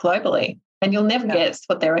them out globally. And you'll never guess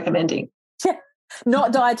what they're recommending. Yeah,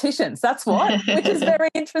 not dietitians, that's what, which is very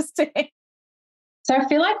interesting. So I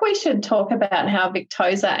feel like we should talk about how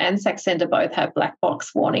Victoza and Saxenda both have black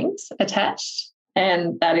box warnings attached.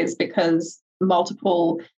 And that is because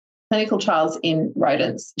multiple clinical trials in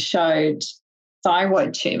rodents showed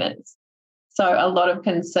thyroid tumours. So a lot of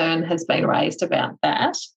concern has been raised about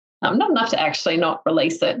that. Not enough to actually not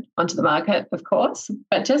release it onto the market, of course,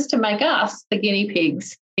 but just to make us the guinea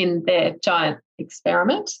pigs in their giant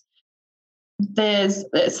experiment.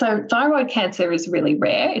 So thyroid cancer is really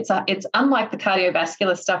rare. It's unlike the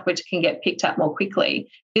cardiovascular stuff, which can get picked up more quickly.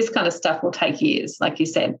 This kind of stuff will take years, like you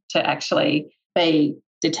said, to actually be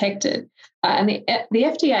detected. And the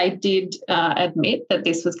FDA did admit that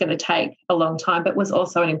this was going to take a long time, but was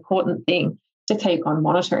also an important thing to keep on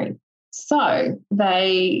monitoring. So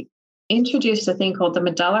they introduced a thing called the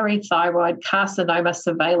Medullary Thyroid Carcinoma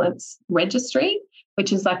Surveillance Registry,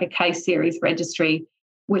 which is like a case series registry,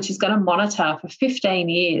 which is going to monitor for 15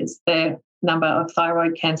 years the number of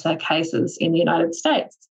thyroid cancer cases in the United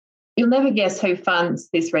States. You'll never guess who funds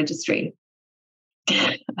this registry.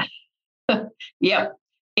 Yep.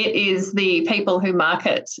 It is the people who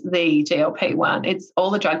market the GLP-1. It's all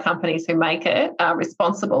the drug companies who make it are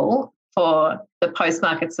responsible for the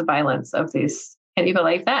post-market surveillance of this. Can you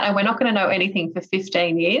believe that? And we're not going to know anything for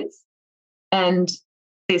 15 years. And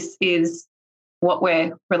this is what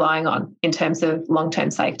we're relying on in terms of long-term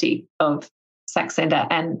safety of Saxenda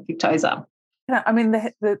and Victoza. Yeah, I mean,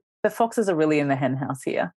 the foxes are really in the hen house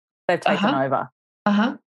here. They've taken over.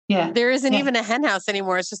 Yeah. There isn't even a hen house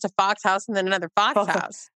anymore. It's just a fox house and then another fox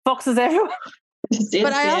house. Foxes everywhere.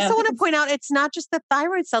 But I also want to point out it's not just the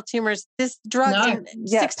thyroid cell tumors. This drug in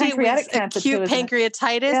 6 to 8 weeks, acute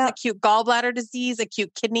pancreatitis, acute gallbladder disease,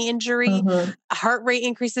 acute kidney injury, heart rate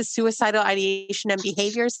increases, suicidal ideation and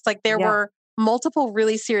behaviors. Like there were multiple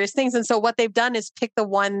really serious things. And so what they've done is pick the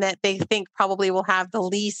one that they think probably will have the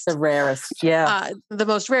least. The rarest, the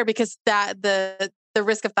most rare, because the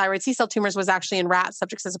risk of thyroid C-cell tumors was actually in rat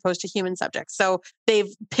subjects as opposed to human subjects. So they've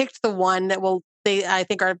picked the one that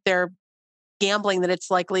they're gambling that it's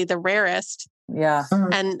likely the rarest. Yeah.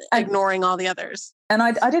 And ignoring all the others. And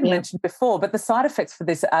I didn't mention before, but the side effects for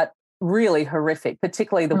this are really horrific,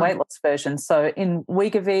 particularly the weight loss version. So in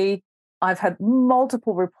Wegovy, I've had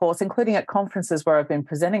multiple reports, including at conferences where I've been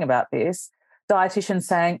presenting about this, dietitians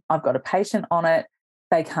saying, I've got a patient on it.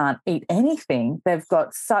 They can't eat anything. They've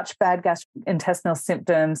got such bad gastrointestinal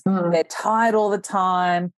symptoms. They're tired all the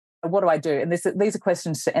time. What do I do? And these are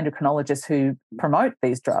questions to endocrinologists who promote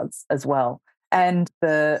these drugs as well. And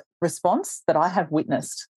the response that I have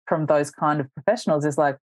witnessed from those kind of professionals is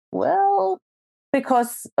like, well,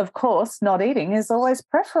 because of course not eating is always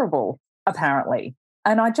preferable, apparently.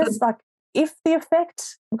 And I just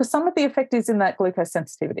because some of the effect is in that glucose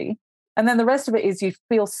sensitivity, and then the rest of it is you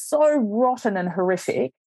feel so rotten and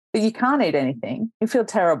horrific that you can't eat anything. You feel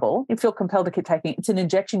terrible. You feel compelled to keep taking it. It's an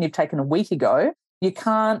injection you've taken a week ago. You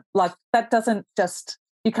can't,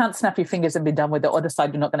 you can't snap your fingers and be done with it or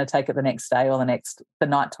decide you're not going to take it the next day or the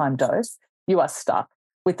nighttime dose. You are stuck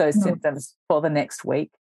with those symptoms for the next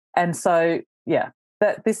week. And so,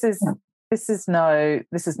 this is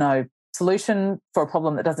no solution for a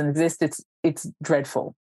problem that doesn't exist. It's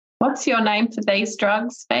dreadful. What's your name for these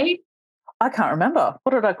drugs, Bea? I can't remember.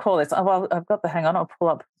 What did I call this? Oh, well, I've got the, hang on, I'll pull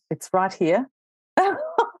up. It's right here.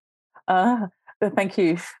 Thank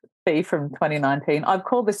you, Fee, from 2019. I've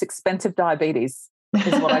called this expensive diabetes,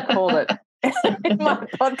 is what I called it in my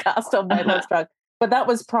podcast on weight loss drug. But that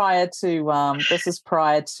was prior to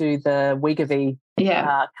the Wegovy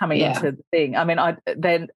coming into the thing. I mean,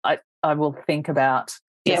 I will think about.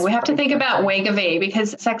 Yeah, we have to think about Wegovy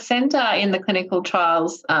because Saxenda in the clinical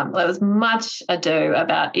trials, there was much ado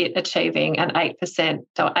about it achieving an 8%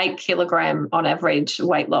 or 8 kilogram on average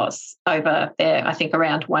weight loss over their, I think,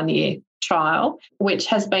 around 1 year trial, which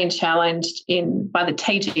has been challenged by the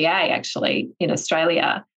TGA actually in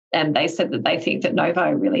Australia. And they said that they think that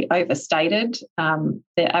Novo really overstated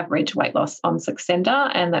their average weight loss on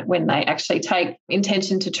Saxenda, and that when they actually take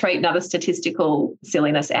intention to treat and other statistical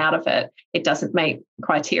silliness out of it, it doesn't meet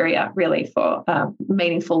criteria really for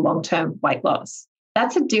meaningful long-term weight loss.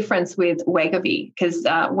 That's a difference with Wegovy, because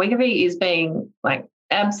Wegovy is being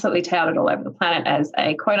absolutely touted all over the planet as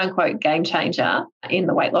a quote-unquote game changer in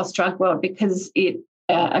the weight loss drug world, because it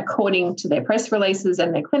according to their press releases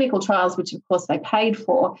and their clinical trials, which of course they paid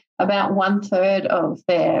for, about 1/3 of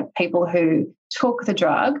their people who took the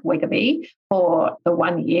drug, Wegovy, for the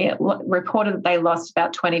 1 year reported that they lost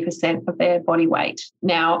about 20% of their body weight.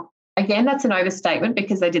 Now, again, that's an overstatement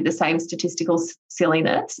because they did the same statistical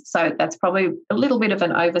silliness. So that's probably a little bit of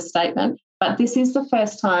an overstatement. But this is the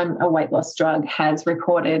first time a weight loss drug has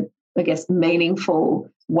recorded, I guess, meaningful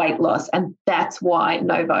weight loss. And that's why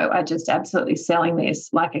Novo are just absolutely selling this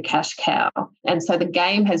like a cash cow. And so the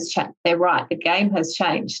game has changed. They're right. The game has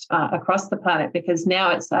changed across the planet, because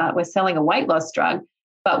now we're selling a weight loss drug,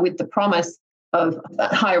 but with the promise of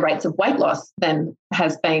higher rates of weight loss than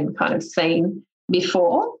has been kind of seen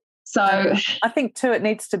before. So I think too, it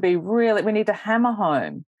needs to be we need to hammer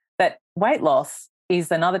home that weight loss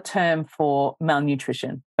is another term for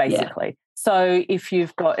malnutrition, basically. Yeah. So if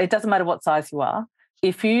you've got, it doesn't matter what size you are,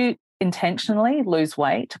 if you intentionally lose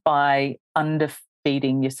weight by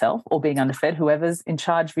underfeeding yourself or being underfed, whoever's in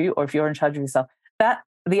charge of you, or if you're in charge of yourself,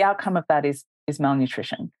 the outcome of that is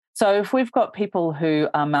malnutrition. So if we've got people who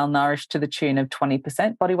are malnourished to the tune of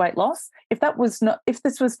 20% body weight loss, if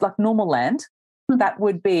this was like normal land, that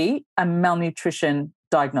would be a malnutrition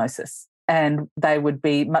diagnosis, and they would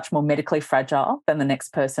be much more medically fragile than the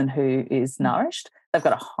next person who is nourished. They've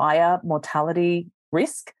got a higher mortality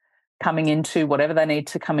risk coming into whatever they need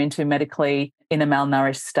to come into medically in a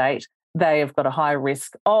malnourished state. They have got a higher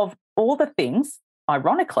risk of all the things,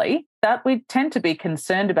 ironically, that we tend to be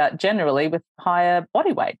concerned about generally with higher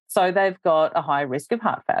body weight. So they've got a higher risk of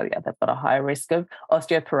heart failure. They've got a higher risk of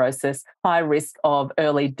osteoporosis, high risk of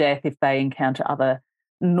early death if they encounter other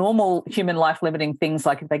normal human life-limiting things,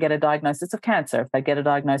 like if they get a diagnosis of cancer, if they get a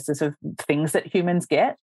diagnosis of things that humans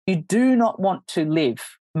get. You do not want to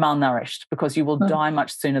live malnourished, because you will die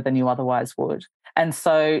much sooner than you otherwise would. And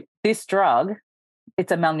so this drug,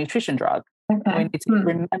 it's a malnutrition drug. Okay.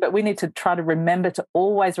 We need to try to remember to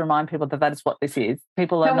always remind people that is what this is.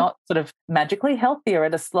 People are not sort of magically healthier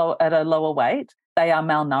at a lower weight. They are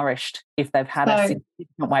malnourished if they've had a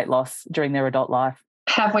significant weight loss during their adult life.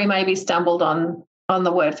 Have we maybe stumbled on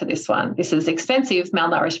the word for this one? This is expensive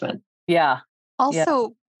malnourishment. Yeah.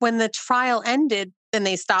 Also, when the trial ended, and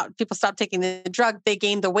people stopped taking the drug, they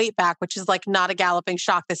gained the weight back, which is like not a galloping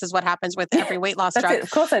shock. This is what happens with every weight loss drug. Of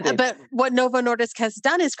course I do. But what Novo Nordisk has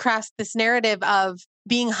done is craft this narrative of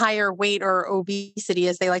being higher weight, or obesity,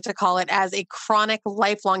 as they like to call it, as a chronic,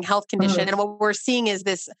 lifelong health condition. And what we're seeing is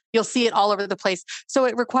this, you'll see it all over the place. So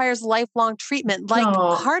it requires lifelong treatment, like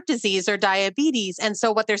heart disease or diabetes. And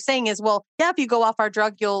so what they're saying is, well, yeah, if you go off our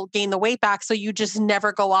drug, you'll gain the weight back. So you just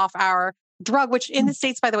never go off our drug, which in the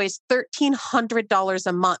States, by the way, is $1,300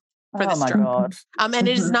 a month for this drug. God. And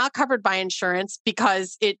it is not covered by insurance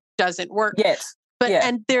because it doesn't work. Yes. But,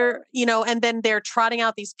 and they're, and then they're trotting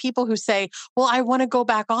out these people who say, well, I want to go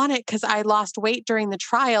back on it because I lost weight during the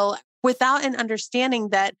trial, without an understanding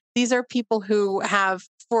that these are people who have,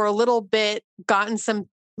 for a little bit, gotten some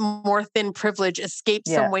more thin privilege, escaped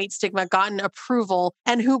some weight stigma, gotten approval,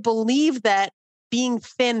 and who believe that being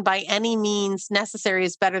thin by any means necessary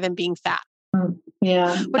is better than being fat.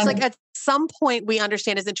 Yeah. Which at some point we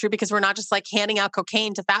understand isn't true, because we're not just like handing out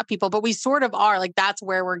cocaine to fat people, but we sort of are. Like, that's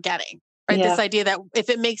where we're getting, right? Yeah. This idea that if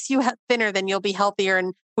it makes you thinner, then you'll be healthier.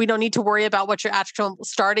 And we don't need to worry about what your actual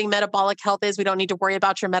starting metabolic health is. We don't need to worry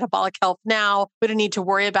about your metabolic health now. We don't need to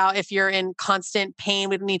worry about if you're in constant pain.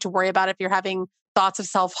 We don't need to worry about if you're having thoughts of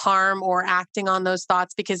self-harm or acting on those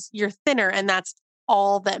thoughts, because you're thinner, and that's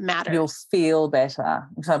all that matters. You'll feel better.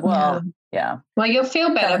 So, Yeah. Well, you'll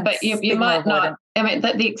feel better, but you might not. I mean,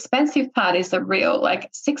 the expensive part is the real,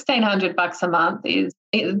 like $1,600 a month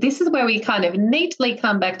this is where we kind of neatly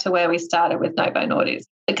come back to where we started with Novo Nordisk.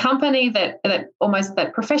 The company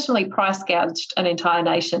that professionally price gouged an entire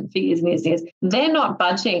nation for years and years and years, they're not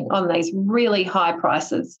budging on these really high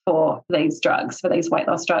prices for these drugs, for these weight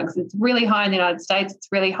loss drugs. It's really high in the United States. It's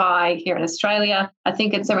really high here in Australia. I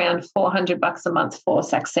think it's around $400 a month for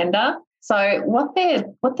Saxenda. So what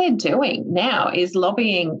they're doing now is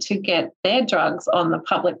lobbying to get their drugs on the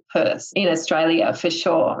public purse in Australia for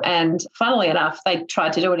sure. And funnily enough, they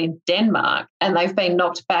tried to do it in Denmark and they've been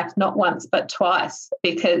knocked back not once but twice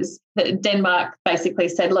because Denmark basically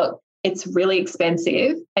said, look, it's really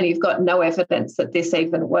expensive and you've got no evidence that this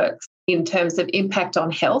even works in terms of impact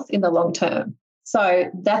on health in the long term. So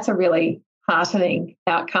that's a really heartening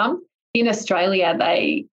outcome. In Australia,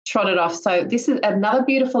 they trotted off. So this is another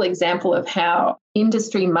beautiful example of how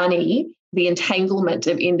industry money, the entanglement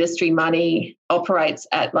of industry money operates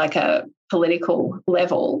at like a political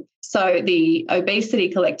level. So the Obesity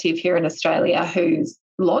Collective here in Australia, whose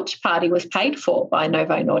launch party was paid for by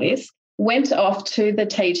Novo Nordisk, went off to the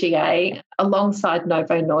TGA alongside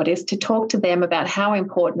Novo Nordisk to talk to them about how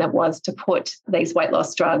important it was to put these weight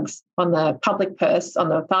loss drugs on the public purse, on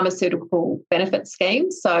the pharmaceutical benefit scheme.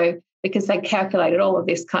 So because they calculated all of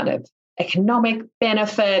this kind of economic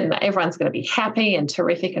benefit and everyone's going to be happy and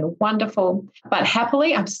terrific and wonderful. But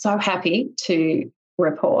happily, I'm so happy to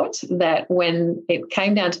report that when it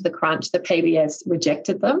came down to the crunch, the PBS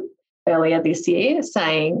rejected them earlier this year,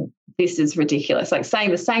 saying this is ridiculous, like saying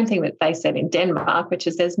the same thing that they said in Denmark, which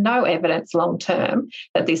is there's no evidence long term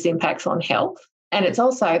that this impacts on health. And it's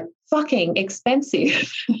also fucking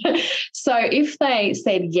expensive. So if they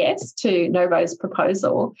said yes to Novo's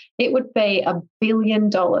proposal, it would be $1 billion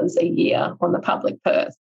a year on the public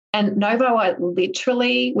purse. And Novo are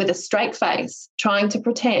literally, with a straight face, trying to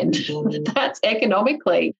pretend that that's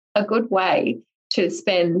economically a good way to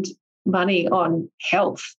spend money on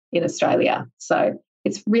health in Australia. So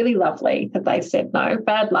it's really lovely that they said no.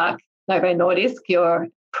 Bad luck, Novo Nordisk. Your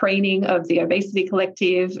preening of the Obesity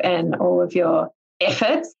Collective and all of your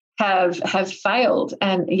efforts have failed.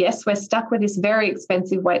 And yes, we're stuck with this very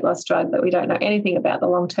expensive weight loss drug that we don't know anything about the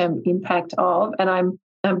long-term impact of. And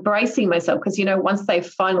I'm bracing myself because, once they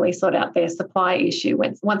finally sort out their supply issue,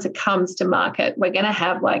 once it comes to market, we're going to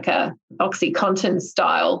have like a OxyContin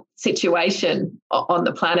style situation on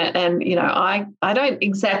the planet. And, I don't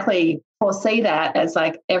exactly foresee that as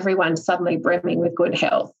like everyone suddenly brimming with good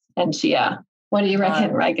health and cheer. What do you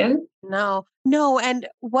reckon, Reagan? No. And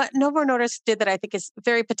what Novo Nordisk did that I think is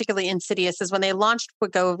very particularly insidious is when they launched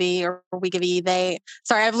Wegovy or Wegovy,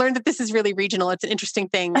 I've learned that this is really regional. It's an interesting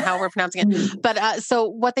thing how we're pronouncing it. But so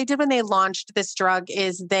what they did when they launched this drug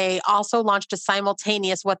is they also launched a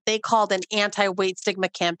simultaneous, what they called an anti-weight stigma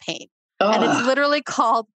campaign. And it's literally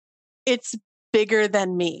called It's Bigger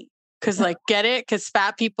Than Me. Because get it? Because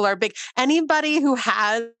fat people are big. Anybody who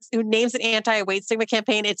names an anti-weight stigma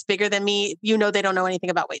campaign, it's bigger than me. They don't know anything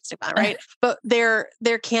about weight stigma, right? But their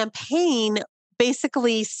campaign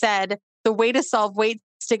basically said the way to solve weight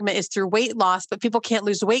stigma is through weight loss, but people can't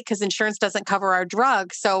lose weight because insurance doesn't cover our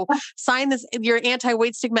drug. So sign this. Your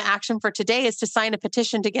anti-weight stigma action for today is to sign a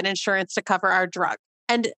petition to get insurance to cover our drug.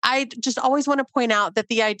 And I just always want to point out that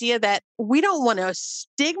the idea that we don't want to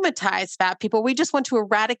stigmatize fat people, we just want to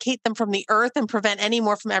eradicate them from the earth and prevent any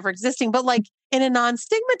more from ever existing. But in a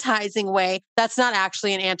non-stigmatizing way, that's not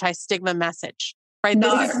actually an anti-stigma message, right?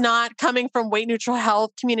 No. This is not coming from weight neutral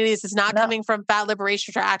health communities. This is not coming from fat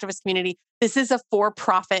liberation or activist community. This is a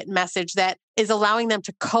for-profit message that is allowing them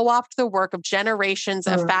to co-opt the work of generations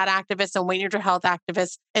of fat activists and weight neutral health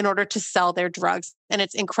activists in order to sell their drugs. And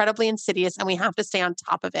it's incredibly insidious and we have to stay on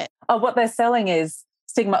top of it. Oh, what they're selling is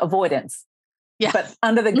stigma avoidance, but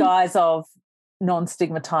under the guise of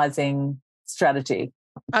non-stigmatizing strategy.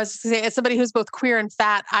 I was going to say, as somebody who's both queer and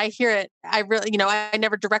fat, I hear it. I really, I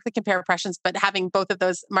never directly compare impressions, but having both of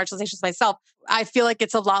those marginalizations myself, I feel like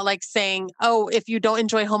it's a lot like saying, oh, if you don't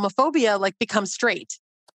enjoy homophobia, become straight.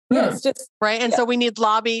 Yes, just right. And so we need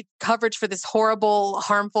lobby coverage for this horrible,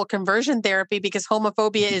 harmful conversion therapy because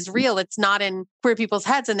homophobia is real. It's not in queer people's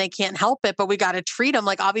heads and they can't help it, but we got to treat them.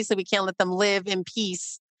 Obviously we can't let them live in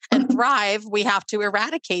peace and thrive. We have to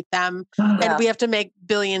eradicate them and we have to make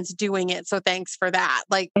billions doing it. So thanks for that.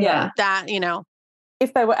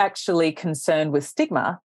 If they were actually concerned with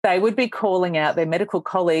stigma, they would be calling out their medical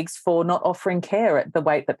colleagues for not offering care at the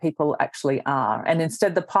weight that people actually are. And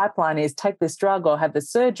instead the pipeline is take this drug or have the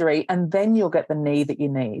surgery and then you'll get the knee that you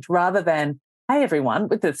need, rather than, hey, everyone,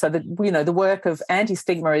 so that, the work of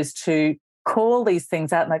anti-stigma is to call these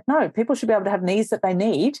things out. Like, no, people should be able to have knees that they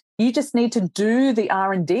need. You just need to do the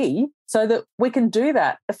R&D so that we can do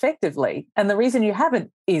that effectively. And the reason you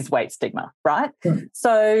haven't is weight stigma, right? Mm.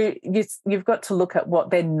 So you've got to look at what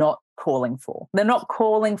they're not calling for. They're not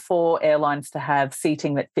calling for airlines to have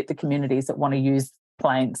seating that fit the communities that want to use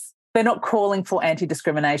planes. They're not calling for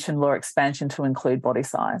anti-discrimination law expansion to include body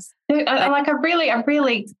size. A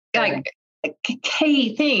really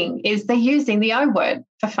key thing is they're using the O word,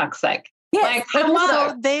 for fuck's sake. Yes.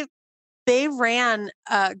 So they ran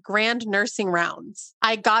grand nursing rounds.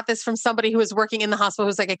 I got this from somebody who was working in the hospital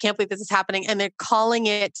who's like, I can't believe this is happening. And they're calling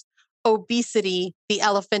it obesity, the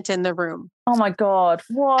elephant in the room. Oh my God.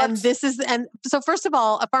 What? And so first of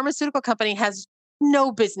all, a pharmaceutical company has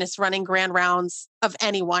no business running grand rounds of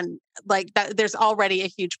anyone like that. There's already a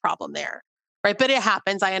huge problem there, right? But it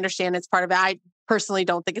happens. I understand it's part of it. I personally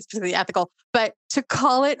don't think it's particularly ethical, but to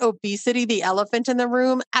call it obesity, the elephant in the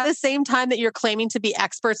room, at the same time that you're claiming to be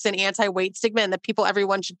experts in anti-weight stigma and the people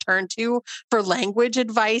everyone should turn to for language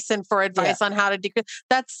advice and for advice on how to decrease,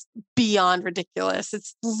 that's beyond ridiculous.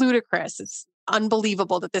 It's ludicrous. It's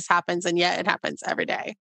unbelievable that this happens, and yet it happens every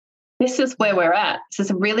day. This is where we're at. This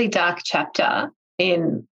is a really dark chapter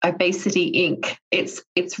in Obesity Inc. It's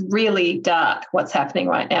really dark what's happening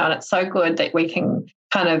right now, and it's so good that we can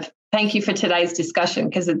kind of thank you for today's discussion,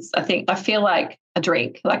 because I feel like a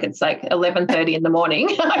drink, like it's like 11:30 in the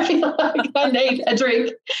morning. I feel like I need a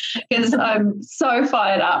drink because I'm so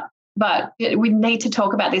fired up. But we need to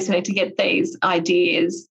talk about this. We need to get these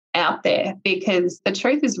ideas out there because the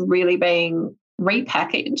truth is really being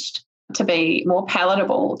repackaged to be more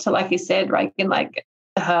palatable to, like you said, Reagan, like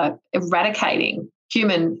eradicating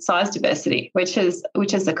human size diversity, which is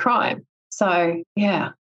a crime. So,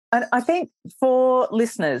 yeah. And I think for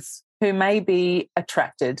listeners who may be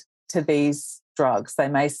attracted to these drugs, they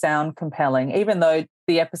may sound compelling, even though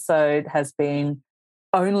the episode has been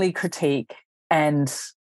only critique and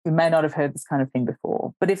you may not have heard this kind of thing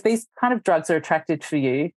before. But if these kind of drugs are attractive to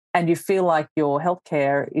you and you feel like your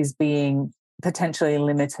healthcare is being potentially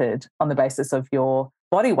limited on the basis of your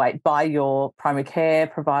body weight by your primary care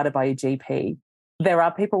provider, by your GP, there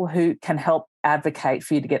are people who can help advocate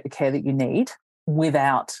for you to get the care that you need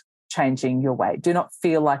without changing your weight. Do not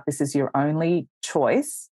feel like this is your only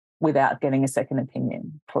choice without getting a second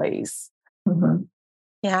opinion, please. Mm-hmm.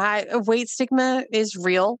 Yeah, weight stigma is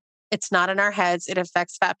real. It's not in our heads. It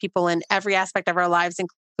affects fat people in every aspect of our lives,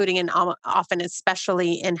 including and often,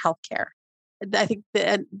 especially in healthcare. I think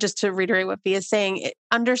that, just to reiterate what Bea is saying,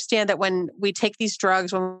 understand that when we take these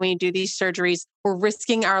drugs, when we do these surgeries, we're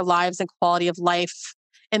risking our lives and quality of life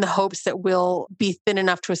in the hopes that we'll be thin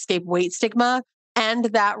enough to escape weight stigma. And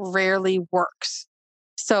that rarely works.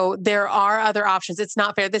 So there are other options. It's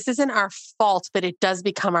not fair. This isn't our fault, but it does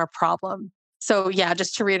become our problem. So yeah,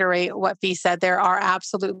 just to reiterate what Bea said, there are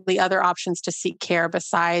absolutely other options to seek care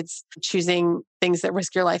besides choosing things that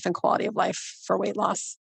risk your life and quality of life for weight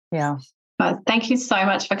loss. Yeah. Thank you so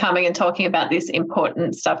much for coming and talking about this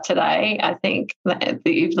important stuff today. I think that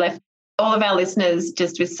you've left all of our listeners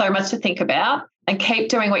just with so much to think about, and keep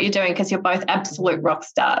doing what you're doing because you're both absolute rock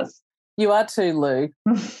stars. You are too, Lou.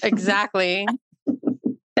 Exactly.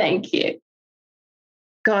 Thank you.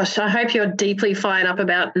 Gosh, I hope you're deeply fired up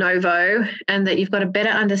about Novo and that you've got a better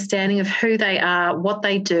understanding of who they are, what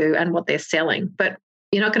they do, and what they're selling. But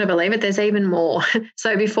you're not going to believe it, there's even more.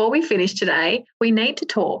 So before we finish today, we need to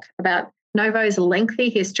talk about Novo's lengthy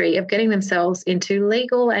history of getting themselves into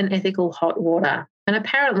legal and ethical hot water and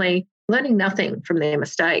apparently learning nothing from their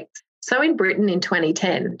mistakes. So in Britain in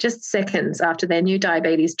 2010, just seconds after their new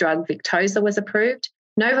diabetes drug Victoza was approved,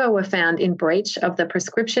 Novo were found in breach of the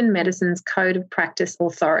Prescription Medicines Code of Practice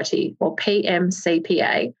Authority, or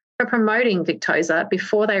PMCPA, for promoting Victoza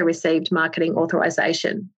before they received marketing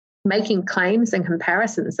authorization, making claims and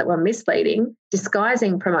comparisons that were misleading,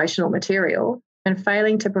 disguising promotional material, and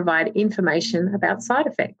failing to provide information about side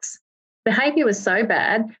effects. Behaviour was so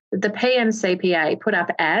bad that the PMCPA put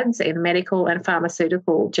up ads in medical and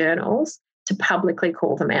pharmaceutical journals to publicly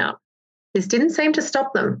call them out. This didn't seem to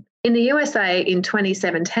stop them. In the USA in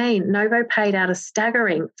 2017, Novo paid out a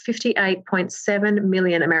staggering $58.7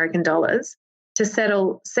 million American dollars to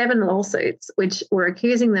settle 7 lawsuits, which were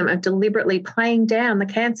accusing them of deliberately playing down the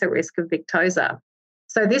cancer risk of Victoza.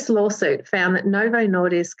 So this lawsuit found that Novo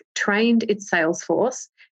Nordisk trained its sales force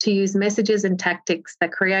to use messages and tactics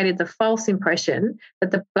that created the false impression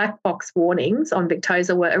that the black box warnings on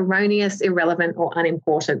Victoza were erroneous, irrelevant, or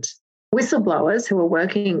unimportant. Whistleblowers who were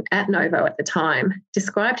working at Novo at the time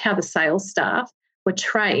described how the sales staff were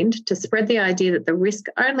trained to spread the idea that the risk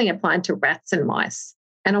only applied to rats and mice.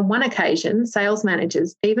 And on one occasion, sales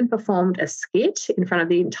managers even performed a skit in front of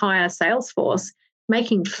the entire sales force,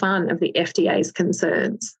 making fun of the FDA's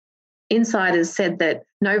concerns. Insiders said that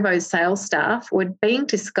Novo's sales staff were being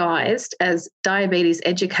disguised as diabetes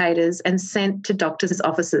educators and sent to doctors'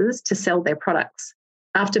 offices to sell their products.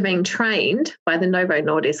 After being trained by the Novo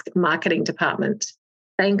Nordisk marketing department,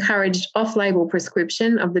 they encouraged off-label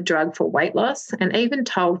prescription of the drug for weight loss and even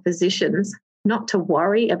told physicians not to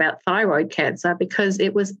worry about thyroid cancer because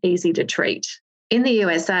it was easy to treat. In the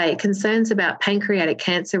USA, concerns about pancreatic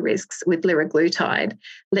cancer risks with liraglutide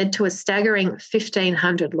led to a staggering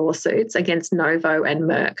 1,500 lawsuits against Novo and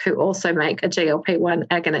Merck, who also make a GLP-1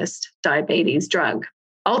 agonist diabetes drug.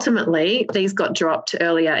 Ultimately, these got dropped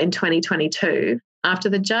earlier in 2022 after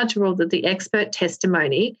the judge ruled that the expert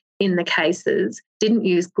testimony in the cases didn't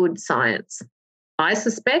use good science. I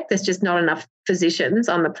suspect there's just not enough physicians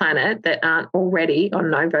on the planet that aren't already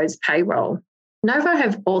on Novo's payroll. Novo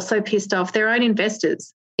have also pissed off their own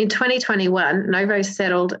investors. In 2021, Novo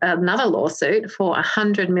settled another lawsuit for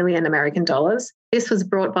 $100 million American dollars. This was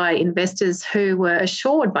brought by investors who were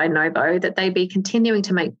assured by Novo that they'd be continuing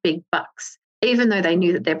to make big bucks, even though they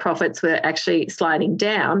knew that their profits were actually sliding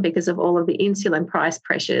down because of all of the insulin price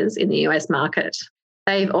pressures in the US market.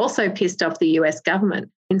 They've also pissed off the US government.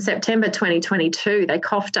 In September 2022, they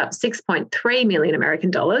coughed up $6.3 million American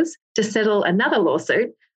dollars to settle another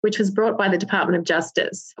lawsuit, which was brought by the Department of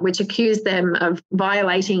Justice, which accused them of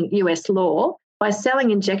violating US law by selling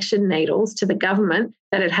injection needles to the government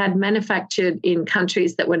that it had manufactured in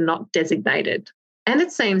countries that were not designated. And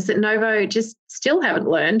it seems that Novo just still haven't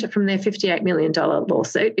learned from their $58 million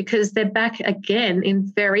lawsuit because they're back again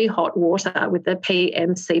in very hot water with the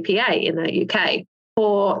PMCPA in the UK.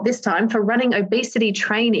 For this time, for running obesity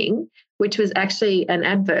training, which was actually an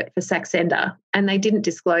advert for Saxenda, and they didn't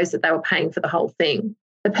disclose that they were paying for the whole thing.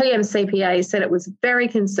 The PMCPA said it was very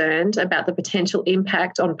concerned about the potential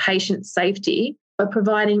impact on patient safety of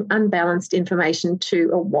providing unbalanced information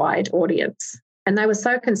to a wide audience. And they were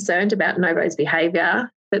so concerned about Novo's behaviour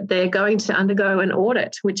that they're going to undergo an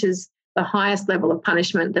audit, which is the highest level of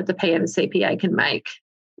punishment that the PMCPA can make.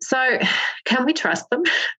 So can we trust them?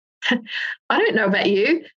 I don't know about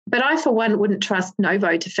you, but I, for one, wouldn't trust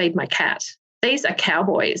Novo to feed my cat. These are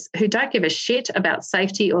cowboys who don't give a shit about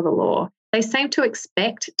safety or the law. They seem to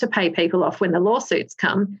expect to pay people off when the lawsuits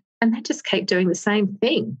come, and they just keep doing the same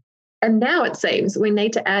thing. And now it seems we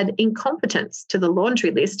need to add incompetence to the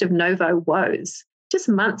laundry list of Novo woes. Just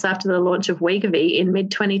months after the launch of Wegovy in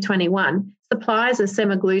mid-2021, supplies of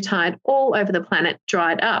semaglutide all over the planet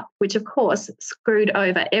dried up, which of course screwed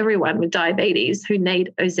over everyone with diabetes who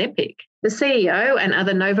need Ozempic. The CEO and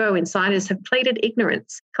other Novo insiders have pleaded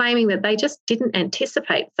ignorance, claiming that they just didn't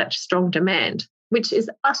anticipate such strong demand, which is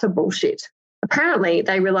utter bullshit. Apparently,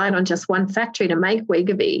 they relied on just one factory to make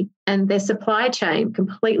Wegovy, and their supply chain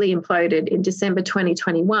completely imploded in December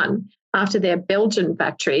 2021 after their Belgian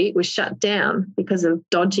factory was shut down because of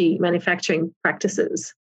dodgy manufacturing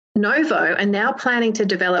practices. Novo are now planning to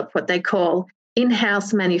develop what they call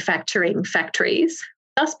in-house manufacturing factories,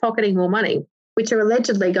 thus pocketing more money, which are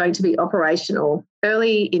allegedly going to be operational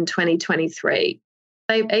early in 2023.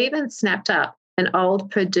 They've even snapped up an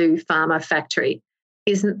old Purdue pharma factory.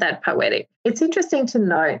 Isn't that poetic? It's interesting to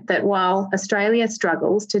note that while Australia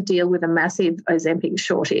struggles to deal with a massive Ozempic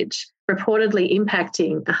shortage, reportedly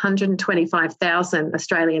impacting 125,000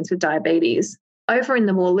 Australians with diabetes, over in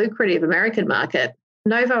the more lucrative American market,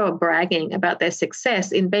 Novo are bragging about their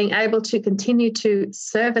success in being able to continue to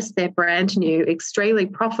service their brand new, extremely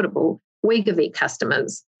profitable Wegovy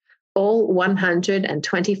customers, all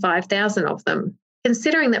 125,000 of them.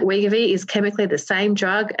 Considering that Wegovy is chemically the same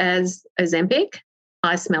drug as Ozempic,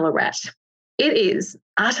 I smell a rat. It is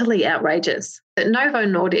utterly outrageous that Novo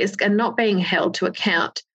Nordisk are not being held to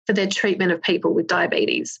account for their treatment of people with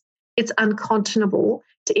diabetes. It's unconscionable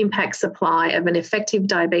to impact supply of an effective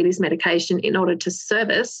diabetes medication in order to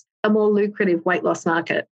service a more lucrative weight loss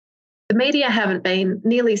market. The media haven't been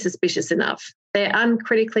nearly suspicious enough. They're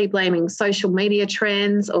uncritically blaming social media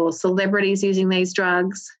trends or celebrities using these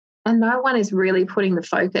drugs, and no one is really putting the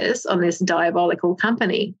focus on this diabolical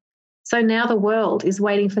company. So now the world is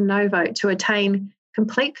waiting for Novo to attain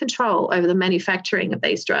complete control over the manufacturing of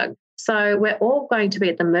these drugs. So we're all going to be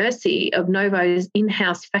at the mercy of Novo's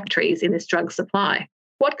in-house factories in this drug supply.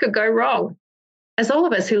 What could go wrong? As all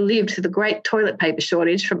of us who lived through the great toilet paper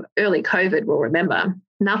shortage from early COVID will remember,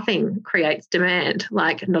 nothing creates demand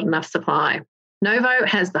like not enough supply. Novo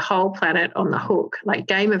has the whole planet on the hook, like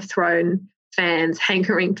Game of Thrones fans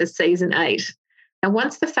hankering for season 8. And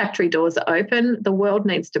once the factory doors are open, the world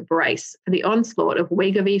needs to brace for the onslaught of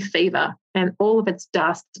Wegovy fever and all of its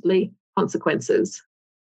dastardly consequences.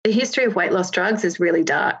 The history of weight loss drugs is really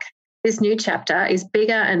dark. This new chapter is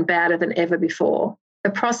bigger and badder than ever before. The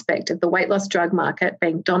prospect of the weight loss drug market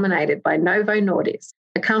being dominated by Novo Nordisk,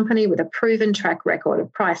 a company with a proven track record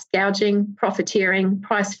of price gouging, profiteering,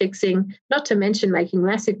 price fixing, not to mention making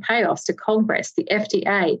massive payoffs to Congress, the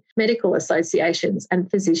FDA, medical associations, and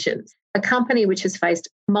physicians. A company which has faced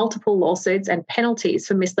multiple lawsuits and penalties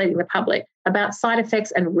for misleading the public about side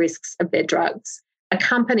effects and risks of their drugs. A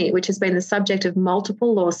company which has been the subject of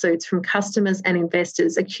multiple lawsuits from customers and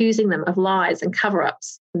investors accusing them of lies and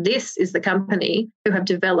cover-ups. This is the company who have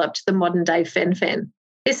developed the modern-day fen-phen.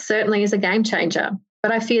 This certainly is a game changer,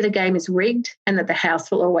 but I fear the game is rigged and that the house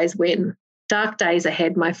will always win. Dark days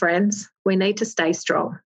ahead, my friends. We need to stay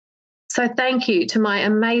strong. So thank you to my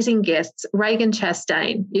amazing guests, Reagan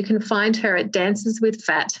Chastain. You can find her at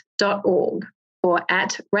danceswithfat.org or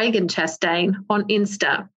at Reagan Chastain on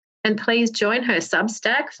Insta. And please join her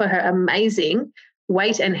Substack for her amazing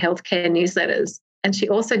weight and healthcare newsletters. And she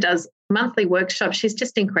also does monthly workshops. She's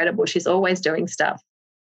just incredible. She's always doing stuff.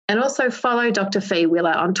 And also follow Dr. Fee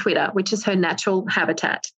Willer on Twitter, which is her natural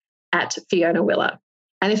habitat, at Fiona Willer.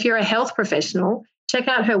 And if you're a health professional, check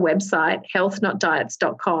out her website,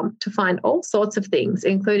 healthnotdiets.com, to find all sorts of things,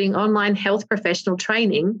 including online health professional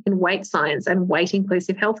training in weight science and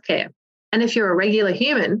weight-inclusive healthcare. And if you're a regular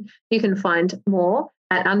human, you can find more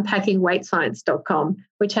at unpackingweightscience.com,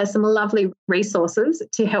 which has some lovely resources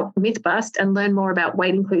to help myth bust and learn more about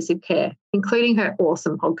weight-inclusive care, including her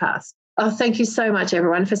awesome podcast. Oh, thank you so much,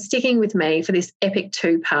 everyone, for sticking with me for this epic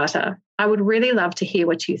two-parter. I would really love to hear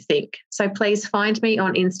what you think. So please find me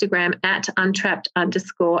on Instagram at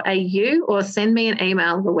untrapped_au or send me an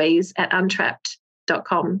email,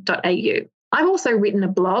 louise@untrapped.com.au. I've also written a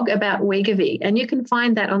blog about Wegovy, and you can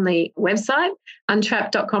find that on the website,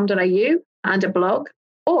 untrapped.com.au, under blog.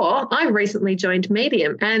 Or I've recently joined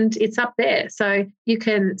Medium and it's up there. So you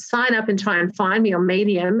can sign up and try and find me on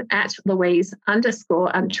Medium at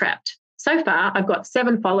Louise_untrapped. So far, I've got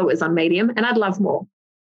 7 followers on Medium and I'd love more.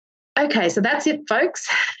 Okay, so that's it, folks.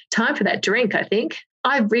 Time for that drink, I think.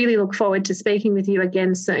 I really look forward to speaking with you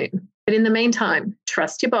again soon. But in the meantime,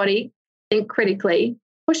 trust your body, think critically,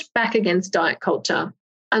 push back against diet culture,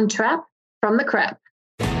 untrap from the crap.